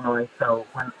here in Illinois, so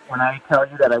when I tell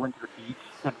you that I went to the beach,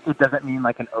 it doesn't mean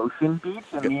like an ocean beach.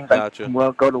 It means gotcha.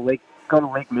 We'll go to Lake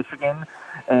Michigan,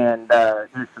 and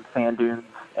there's some sand dunes,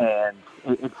 and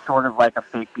it's sort of like a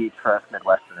fake beach for us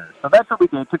Midwesterners. So that's what we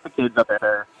did. Took the kids up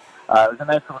there. It was a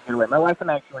nice little getaway. My wife and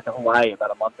I actually went to Hawaii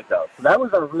about a month ago, so that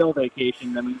was our real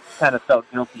vacation. I mean, we kind of felt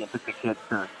guilty and took the kids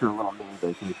to a little mini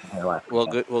vacation here last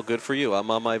weekend. Good for you. I'm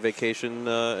on my vacation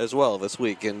as well this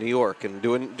week in New York and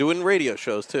doing radio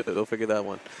shows too. Go figure that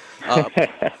one.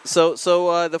 So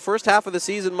the first half of the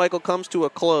season, Michael, comes to a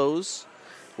close.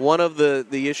 One of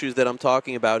the issues that I'm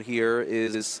talking about here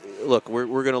is look, we're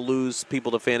going to lose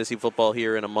people to fantasy football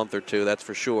here in a month or two. That's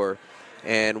for sure.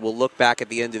 And we'll look back at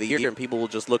the end of the year, and people will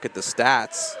just look at the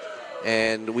stats.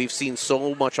 And we've seen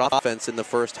so much offense in the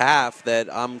first half that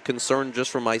I'm concerned just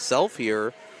for myself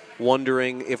here,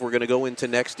 wondering if we're going to go into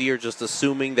next year just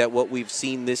assuming that what we've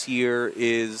seen this year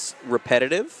is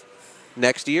repetitive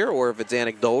next year, or if it's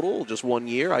anecdotal, just 1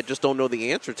 year. I just don't know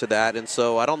the answer to that. And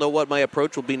so I don't know what my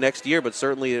approach will be next year, but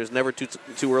certainly there's never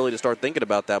too early to start thinking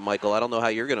about that, Michael. I don't know how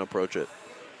you're going to approach it.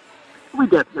 We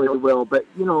definitely will, but,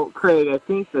 Craig, I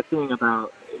think the thing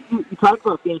about, you talked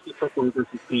about fantasy football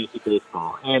versus fantasy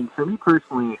baseball, and for me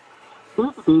personally,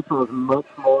 fantasy baseball is much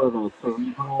more of a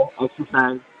cerebral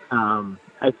exercise.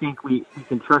 I think we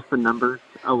can trust the numbers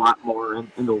a lot more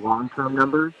in the long-term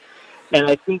numbers, and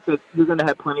I think that you're going to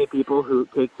have plenty of people who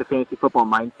take the fantasy football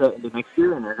mindset into next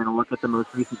year, and they're going to look at the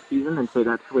most recent season and say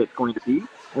that's the way it's going to be,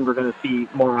 and we're going to see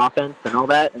more offense and all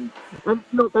that, and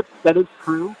that is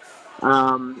true.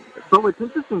 But what's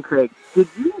interesting, Craig,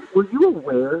 were you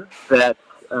aware that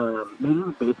Major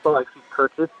League Baseball actually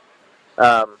purchased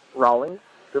Rawlings,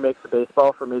 who makes the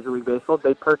baseball for Major League Baseball?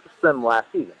 They purchased them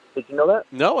last season. Did you know that?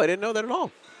 No, I didn't know that at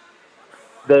all.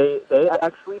 They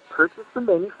actually purchased the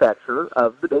manufacturer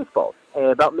of the baseballs, and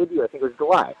about mid-year, I think it was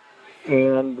July.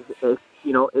 And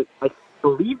I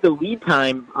believe the lead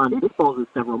time on baseballs is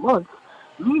several months,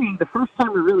 meaning the first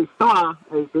time we really saw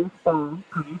a baseball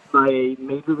produced by a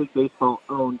Major League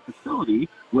Baseball-owned facility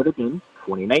would have been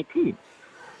 2019.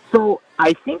 So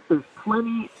I think there's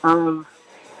plenty of,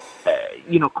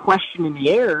 question in the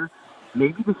air.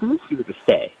 Maybe this is here to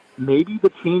stay. Maybe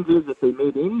the changes, if they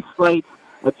made any slight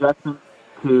adjustments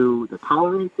to the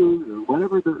tolerances or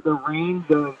whatever the range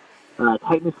of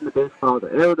tightness in the baseball, the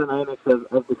aerodynamics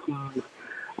of the seams,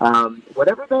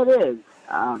 whatever that is,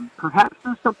 perhaps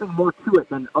there's something more to it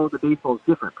than, the baseball is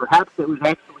different. Perhaps it was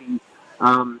actually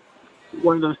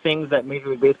one of those things that Major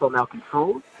League Baseball now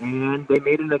controls, and they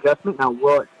made an adjustment. Now,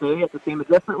 will it stay at the same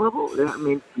adjustment level? That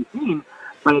remains to be seen,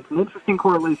 but it's an interesting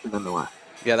correlation nonetheless.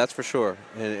 Yeah, that's for sure,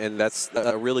 and that's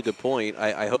a really good point.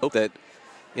 I hope that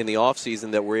in the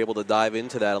offseason that we're able to dive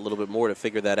into that a little bit more to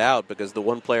figure that out, because the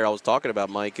one player I was talking about,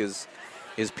 Mike, is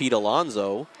Pete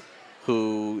Alonso,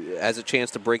 who has a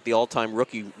chance to break the all-time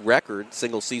rookie record,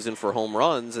 single season for home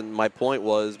runs. And my point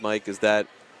was, Mike, is that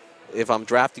if I'm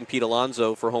drafting Pete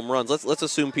Alonso for home runs, let's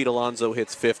assume Pete Alonso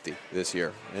hits 50 this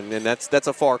year, and that's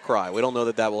a far cry. We don't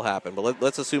know that will happen, but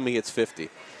let's assume he hits 50,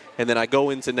 and then I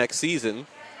go into next season,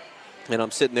 and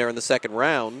I'm sitting there in the second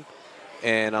round,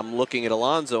 and I'm looking at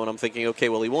Alonso, and I'm thinking, okay,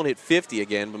 well, he won't hit 50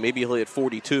 again, but maybe he'll hit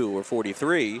 42 or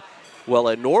 43. Well,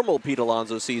 a normal Pete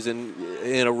Alonso season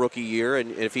in a rookie year,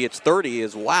 and if he hits 30,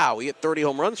 is, wow, he hit 30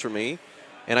 home runs for me,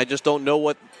 and I just don't know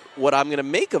what I'm going to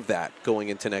make of that going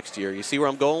into next year. You see where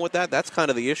I'm going with that? That's kind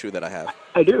of the issue that I have.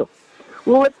 I do.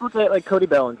 Well, let's look at Cody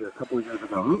Bellinger a couple of years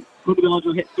ago. Cody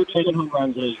Bellinger hit 37 home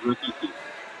runs in his rookie season.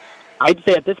 I'd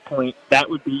say at this point that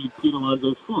would be Pete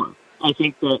Alonso's floor. I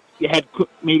think that had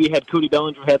Cody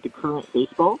Bellinger had the current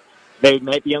baseball, they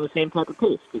might be on the same type of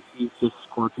pace because he's just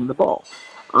scorching the ball.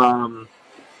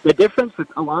 The difference with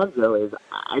Alonso is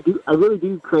I really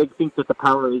do, Craig, think that the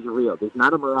power is real. There's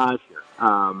not a mirage here.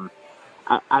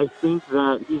 I think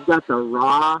that he's got the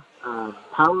raw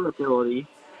power ability.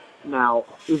 Now,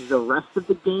 is the rest of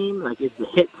the game, is the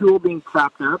hit tool being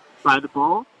propped up by the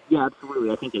ball? Yeah,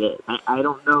 absolutely. I think it is. I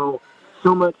don't know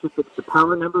so much if it's the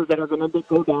power numbers that are going to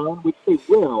go down, which they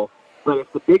will, but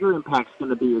if the bigger impact's going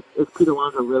to be, is Pete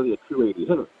Alonso really a 280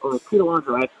 hitter? Or is Pete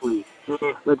Alonso actually,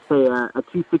 let's say, a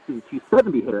 260 to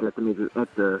 270 hitter at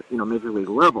the major league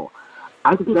level?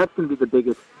 I think that's going to be the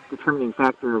biggest determining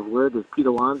factor of where does Pete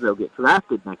Alonso get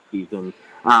drafted next season,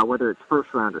 whether it's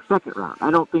first round or second round.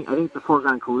 I think the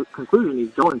foregone conclusion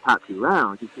he's going top 2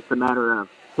 rounds. It's just a matter of,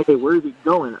 hey, where is he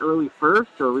going? Early first,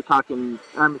 or are we talking,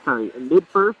 mid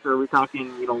first, or are we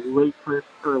talking, late first,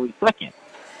 early second?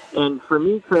 And for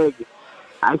me, Craig,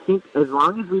 I think as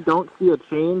long as we don't see a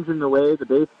change in the way the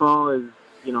baseball is,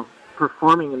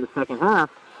 performing in the second half,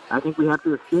 I think we have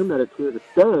to assume that it's here to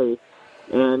stay.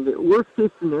 And worst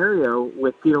case scenario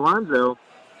with Pete Alonso,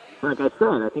 like I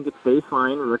said, I think it's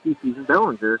baseline rookie season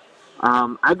Bellinger.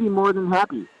 I'd be more than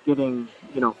happy getting,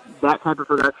 that type of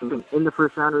production in the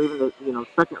first round or even the,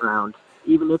 second round,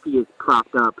 even if he is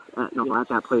propped up at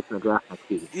that place in the draft next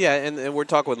season. Yeah, and we're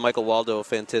talking with Michael Waldo of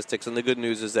Fantistics, and the good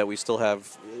news is that we still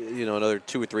have, another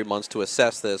 2 or 3 months to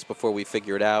assess this before we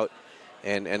figure it out.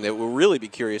 And it will really be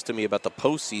curious to me about the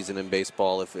postseason in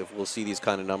baseball if we'll see these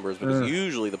kind of numbers, because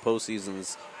usually the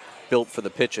postseason's built for the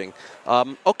pitching.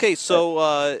 Okay,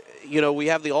 so, we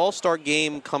have the All-Star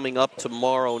game coming up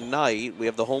tomorrow night. We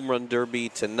have the Home Run Derby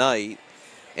tonight.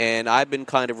 And I've been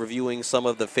kind of reviewing some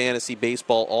of the fantasy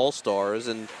baseball all-stars.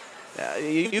 And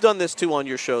you've done this, too, on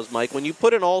your shows, Mike. When you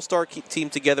put an all-star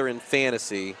team together in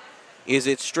fantasy, is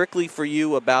it strictly for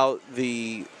you about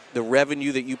the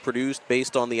revenue that you produced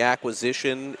based on the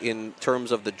acquisition in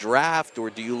terms of the draft, or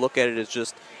do you look at it as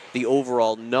just the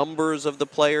overall numbers of the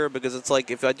player? Because it's like,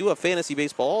 if I do a fantasy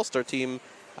baseball all-star team,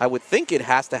 I would think it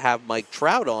has to have Mike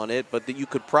Trout on it, but that you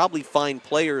could probably find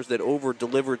players that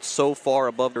over-delivered so far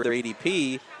above their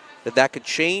ADP that could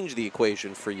change the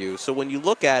equation for you. So when you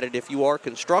look at it, if you are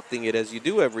constructing it as you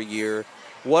do every year,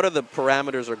 what are the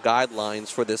parameters or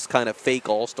guidelines for this kind of fake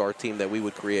all-star team that we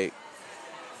would create?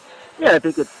 Yeah, I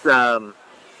think it's, for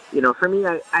me,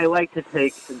 I like to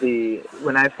take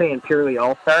when I'm saying purely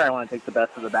all-star, I want to take the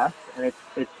best of the best, and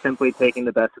it's simply taking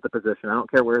the best of the position. I don't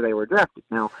care where they were drafted.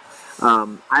 Now,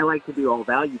 I like to do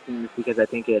all-value teams because I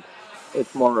think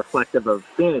it's more reflective of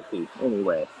fantasy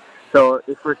anyway. So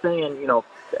if we're saying,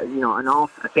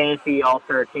 a fantasy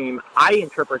all-star team, I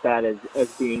interpret that as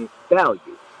being value.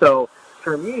 So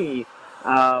for me,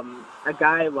 a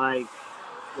guy like,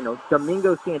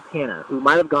 Domingo Santana, who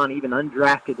might have gone even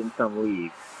undrafted in some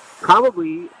leagues,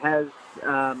 probably has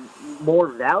more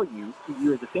value to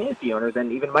you as a fantasy owner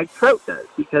than even Mike Trout does,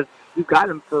 because you've got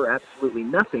him for absolutely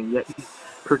nothing, yet he's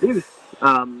produced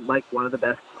like one of the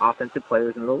best offensive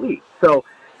players in the league. So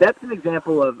that's an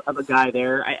example of a guy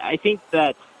there. I think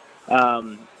that,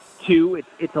 too,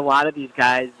 it's a lot of these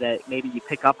guys that maybe you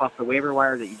pick up off the waiver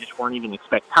wire that you just weren't even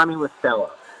expect. Tommy Listello,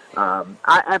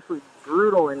 absolutely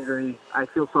brutal injury. I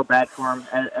feel so bad for him.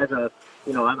 As a,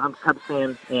 I'm a Cubs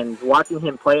fan, and watching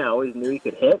him play, I always knew he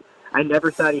could hit. I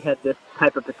never thought he had this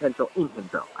type of potential in him,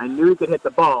 though. I knew he could hit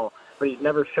the ball, but he's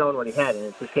never shown what he had, and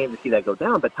it's a shame to see that go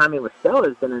down. But Tommy Listello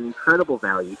has been an incredible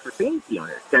value for fantasy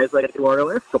owners. Guys like Eduardo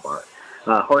Escobar,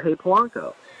 Jorge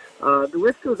Polanco. The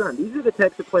list goes on. These are the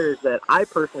types of players that I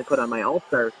personally put on my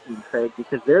all-star team, Craig,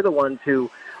 because they're the ones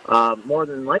who, more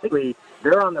than likely,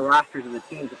 they're on the rosters of the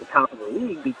teams at the top of the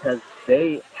league because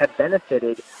they have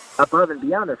benefited above and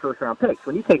beyond their first-round picks.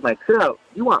 When you take Mike Trout,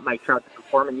 you want Mike Trout to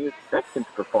perform, and you expect him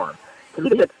to perform. To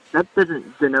me, that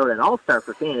doesn't denote an all-star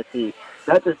for fantasy.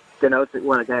 That just denotes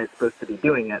what a guy is supposed to be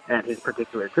doing at his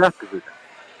particular draft position.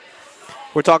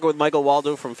 We're talking with Michael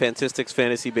Waldo from Fantistics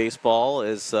Fantasy Baseball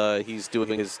as he's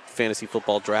doing his fantasy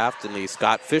football draft in the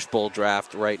Scott Fishbowl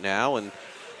draft right now. And,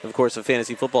 of course, the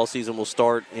fantasy football season will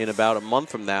start in about a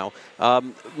month from now.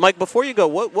 Mike, before you go,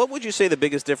 what would you say the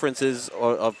biggest difference is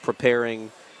of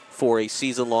preparing for a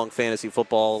season-long fantasy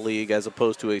football league as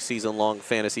opposed to a season-long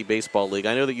fantasy baseball league?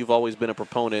 I know that you've always been a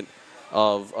proponent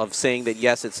of saying that,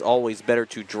 yes, it's always better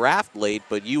to draft late,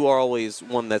 but you are always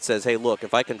one that says, hey, look,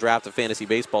 if I can draft a fantasy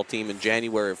baseball team in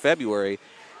January or February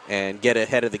and get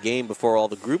ahead of the game before all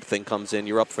the group thing comes in,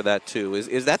 you're up for that too.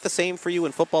 Is that the same for you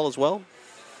in football as well?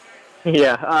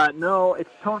 Yeah, no, it's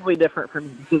totally different for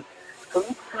me because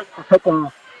for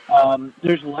football,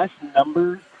 there's less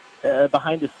numbers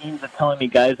behind the scenes of telling me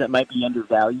guys that might be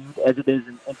undervalued as it is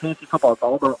in fantasy football. It's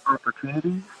all about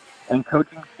opportunities and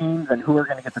coaching schemes and who are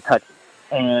going to get the touches.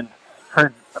 And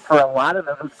for a lot of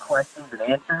those questions and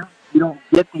answers, you don't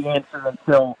get the answer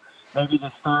until maybe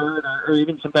the third or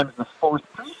even sometimes the fourth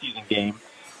preseason game.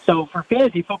 So for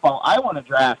fantasy football, I want to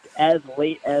draft as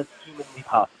late as humanly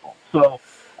possible. So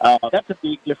that's a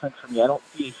big difference for me. I don't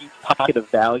see a huge pocket of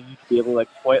value to be able to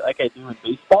exploit like I do in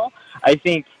baseball. I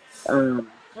think, for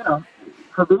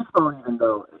baseball even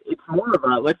though, it's more of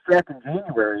a let's draft in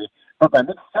January, but by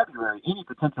mid-February, any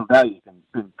potential value has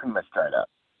been pretty much dried up.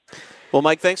 Well,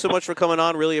 Mike, thanks so much for coming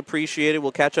on. Really appreciate it.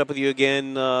 We'll catch up with you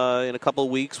again in a couple of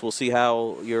weeks. We'll see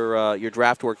how your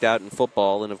draft worked out in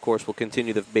football, and, of course, we'll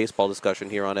continue the baseball discussion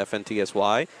here on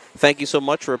FNTSY. Thank you so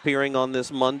much for appearing on this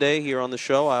Monday here on the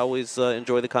show. I always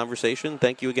enjoy the conversation.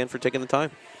 Thank you again for taking the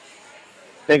time.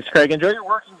 Thanks, Craig. Enjoy your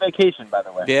working vacation, by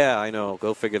the way. Yeah, I know.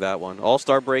 Go figure that one.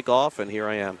 All-Star break off, and here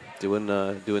I am doing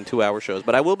 2-hour shows.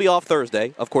 But I will be off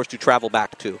Thursday, of course, to travel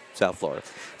back to South Florida.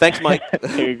 Thanks, Mike.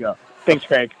 There you go. Thanks,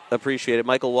 Craig. Appreciate it.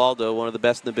 Michael Waldo, one of the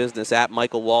best in the business, at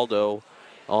Michael Waldo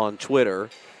on Twitter.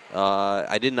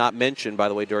 I did not mention, by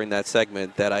the way, during that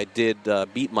segment that I did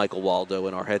beat Michael Waldo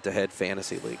in our head-to-head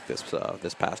fantasy league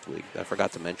this past week. I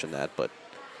forgot to mention that, but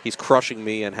he's crushing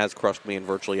me and has crushed me in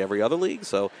virtually every other league.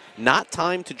 So not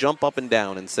time to jump up and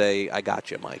down and say, I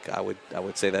got you, Mike. I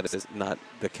would say that is not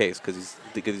the case because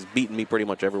he's beaten me pretty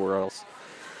much everywhere else.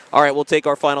 All right, we'll take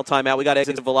our final time out. We got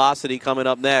Exit Velocity coming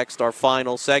up next, our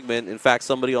final segment. In fact,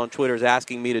 somebody on Twitter is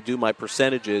asking me to do my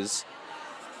percentages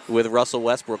with Russell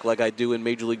Westbrook like I do in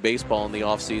Major League Baseball in the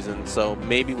offseason. So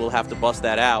maybe we'll have to bust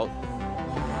that out.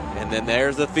 And then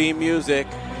there's the theme music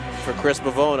for Chris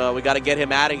Pavona. We got to get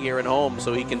him out of here and home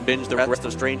so he can binge the rest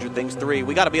of Stranger Things 3.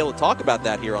 We got to be able to talk about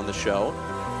that here on the show.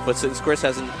 But since Chris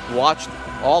hasn't watched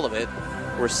all of it,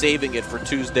 we're saving it for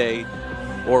Tuesday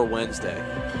or Wednesday.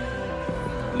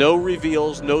 No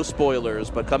reveals, no spoilers,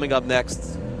 but coming up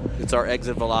next, it's our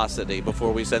Exit Velocity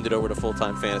before we send it over to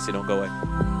Full-Time Fantasy. Don't go away.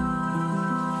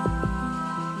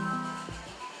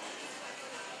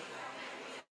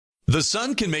 The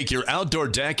sun can make your outdoor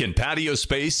deck and patio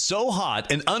space so hot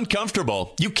and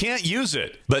uncomfortable you can't use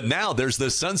it. But now there's the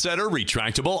Sunsetter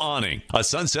Retractable Awning. A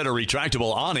Sunsetter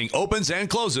Retractable Awning opens and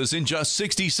closes in just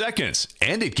 60 seconds,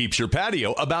 and it keeps your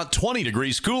patio about 20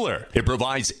 degrees cooler. It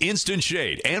provides instant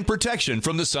shade and protection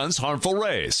from the sun's harmful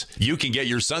rays. You can get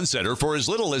your Sunsetter for as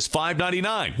little as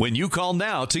 $5.99 when you call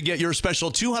now to get your special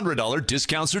 $200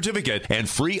 discount certificate and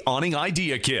free awning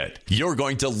idea kit. You're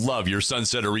going to love your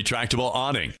Sunsetter Retractable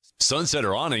Awning.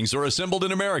 Sunsetter awnings are assembled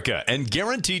in America and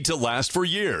guaranteed to last for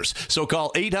years. So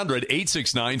call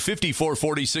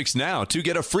 800-869-5446 now to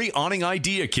get a free awning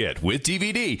idea kit with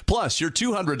DVD, plus your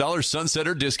 $200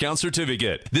 Sunsetter discount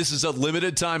certificate. This is a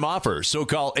limited time offer, so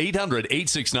call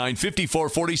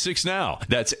 800-869-5446 now.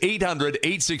 That's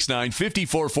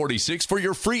 800-869-5446 for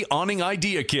your free awning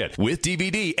idea kit with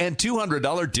DVD and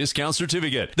 $200 discount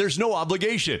certificate. There's no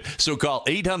obligation, so call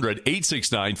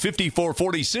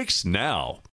 800-869-5446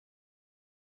 now.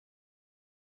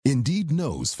 Indeed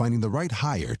knows finding the right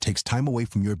hire takes time away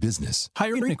from your business.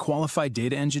 Hiring a qualified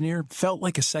data engineer felt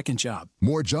like a second job.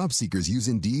 More job seekers use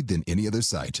Indeed than any other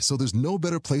site, so there's no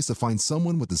better place to find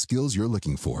someone with the skills you're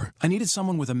looking for. I needed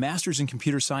someone with a master's in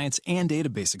computer science and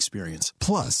database experience.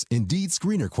 Plus, Indeed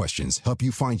screener questions help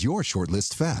you find your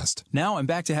shortlist fast. Now I'm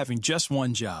back to having just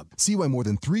one job. See why more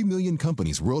than 3 million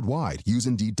companies worldwide use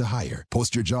Indeed to hire.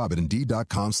 Post your job at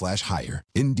Indeed.com/hire.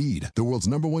 Indeed, the world's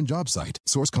 #1 job site.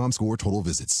 Source.com/score total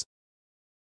visits.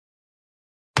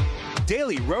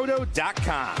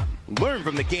 DailyRoto.com. Learn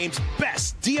from the game's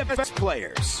best DFS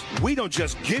players. We don't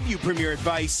just give you premier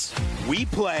advice, we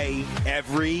play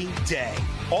every day.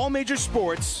 All major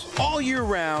sports, all year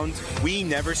round, we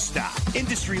never stop.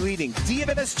 Industry-leading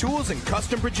DFS tools and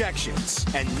custom projections.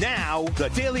 And now, the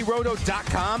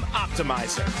DailyRoto.com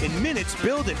Optimizer. In minutes,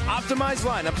 build and optimize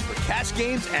lineups for cash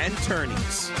games and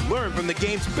tourneys. Learn from the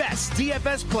game's best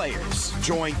DFS players.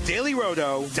 Join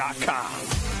DailyRoto.com.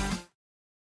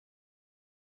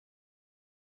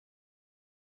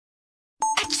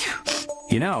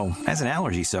 You know, as an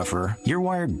allergy sufferer, you're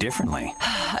wired differently.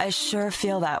 I sure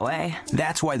feel that way.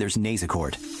 That's why there's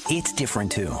Nasacort. It's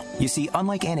different too. You see,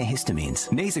 unlike antihistamines,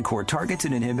 Nasacort targets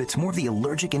and inhibits more of the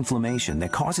allergic inflammation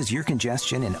that causes ear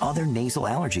congestion and other nasal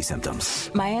allergy symptoms.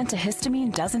 My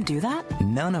antihistamine doesn't do that?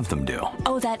 None of them do.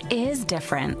 Oh, that is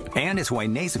different. And it's why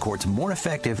Nasacort's more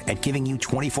effective at giving you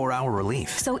 24-hour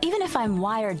relief. So even if I'm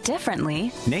wired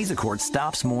differently, Nasacort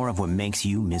stops more of what makes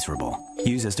you miserable.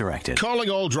 Use as directed. Calling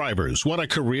all drivers. Want a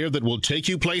career that will take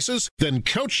you places? Then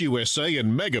Coach USA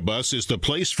and Megabus is the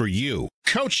place for you.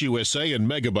 Coach USA and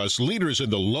Megabus, leaders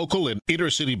in the local and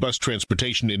intercity bus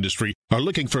transportation industry, are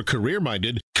looking for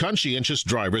career-minded, conscientious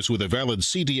drivers with a valid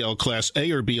CDL Class A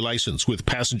or B license with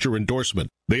passenger endorsement.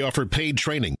 They offer paid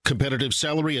training, competitive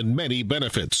salary, and many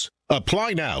benefits.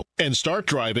 Apply now and start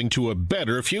driving to a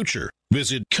better future.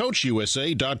 Visit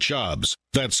CoachUSA.jobs.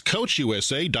 That's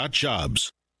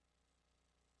CoachUSA.jobs.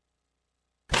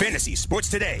 Fantasy Sports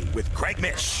Today with Craig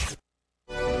Mish.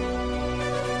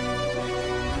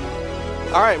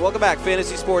 All right, welcome back.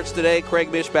 Fantasy Sports Today.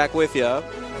 Craig Mish back with you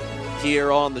here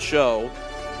on the show.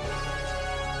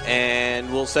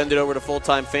 And we'll send it over to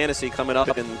Full-Time Fantasy coming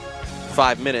up in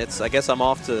 5 minutes. I guess I'm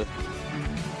off to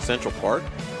Central Park.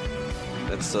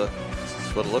 That's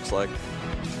what it looks like.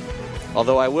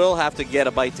 Although I will have to get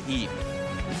a bite to eat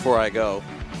before I go.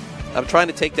 I'm trying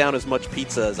to take down as much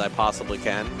pizza as I possibly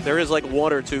can. There is like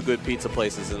 1 or 2 good pizza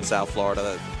places in South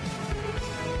Florida.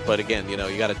 But again, you know,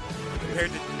 you got to...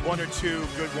 Compared to 1 or 2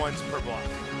 good ones per block.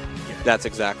 Yeah. That's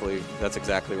exactly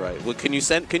right. Well, can you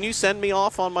send me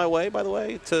off on my way, by the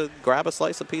way, to grab a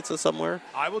slice of pizza somewhere?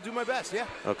 I will do my best, yeah.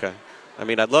 Okay. I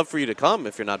mean, I'd love for you to come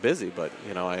if you're not busy, but,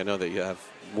 you know, I know that you have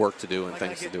work to do and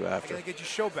things to do after. I gotta get your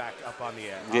show back up on the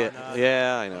air.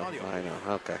 Yeah, I know.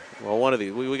 Okay. Well, one of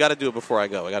these. We got to do it before I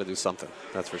go. I got to do something.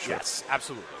 That's for sure. Yes,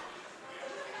 absolutely.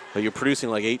 But you're producing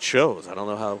like 8 shows. I don't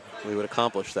know how we would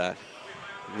accomplish that.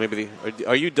 Maybe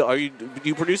are you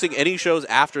producing any shows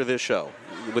after this show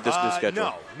with this new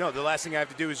schedule? No. The last thing I have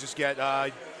to do is just get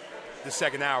the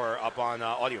second hour up on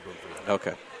Audio Boom for you.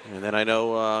 Okay. And then I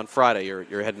know on Friday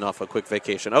you're heading off a quick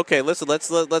vacation. Okay, listen,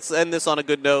 let's end this on a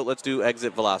good note. Let's do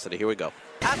Exit Velocity. Here we go.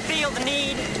 I feel the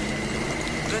need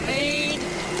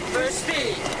for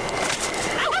speed.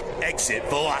 Exit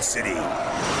Velocity.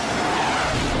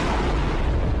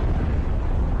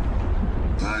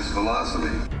 Nice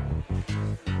velocity.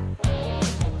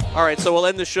 All right, so we'll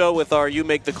end the show with our You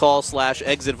Make the Call /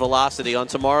 Exit Velocity. On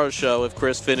tomorrow's show, if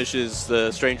Chris finishes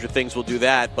the Stranger Things, we'll do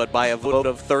that. But by a vote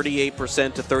of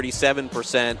 38% to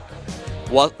 37%,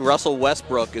 Russell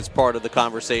Westbrook is part of the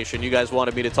conversation. You guys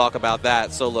wanted me to talk about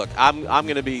that. So, look, I'm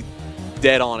going to be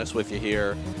dead honest with you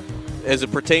here. As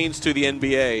it pertains to the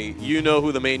NBA, you know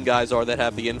who the main guys are that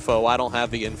have the info. I don't have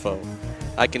the info.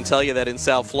 I can tell you that in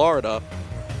South Florida,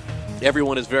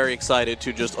 everyone is very excited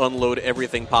to just unload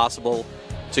everything possible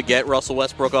to get Russell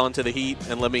Westbrook onto the Heat,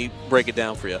 and let me break it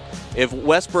down for you. If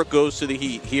Westbrook goes to the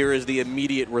Heat, here is the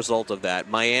immediate result of that.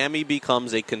 Miami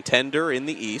becomes a contender in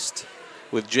the East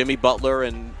with Jimmy Butler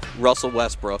and Russell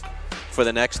Westbrook for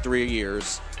the next 3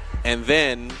 years, and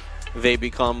then they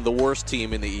become the worst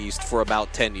team in the East for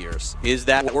about 10 years. Is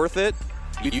that worth it?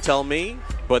 You tell me,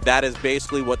 but that is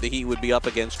basically what the Heat would be up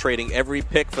against, trading every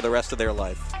pick for the rest of their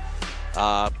life.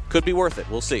 Could be worth it.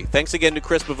 We'll see. Thanks again to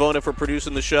Chris Pavona for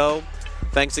producing the show.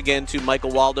 Thanks again to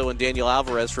Michael Waldo and Daniel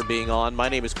Alvarez for being on. My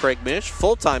name is Craig Mish.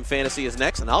 Full-Time Fantasy is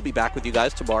next, and I'll be back with you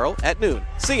guys tomorrow at noon.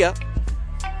 See ya.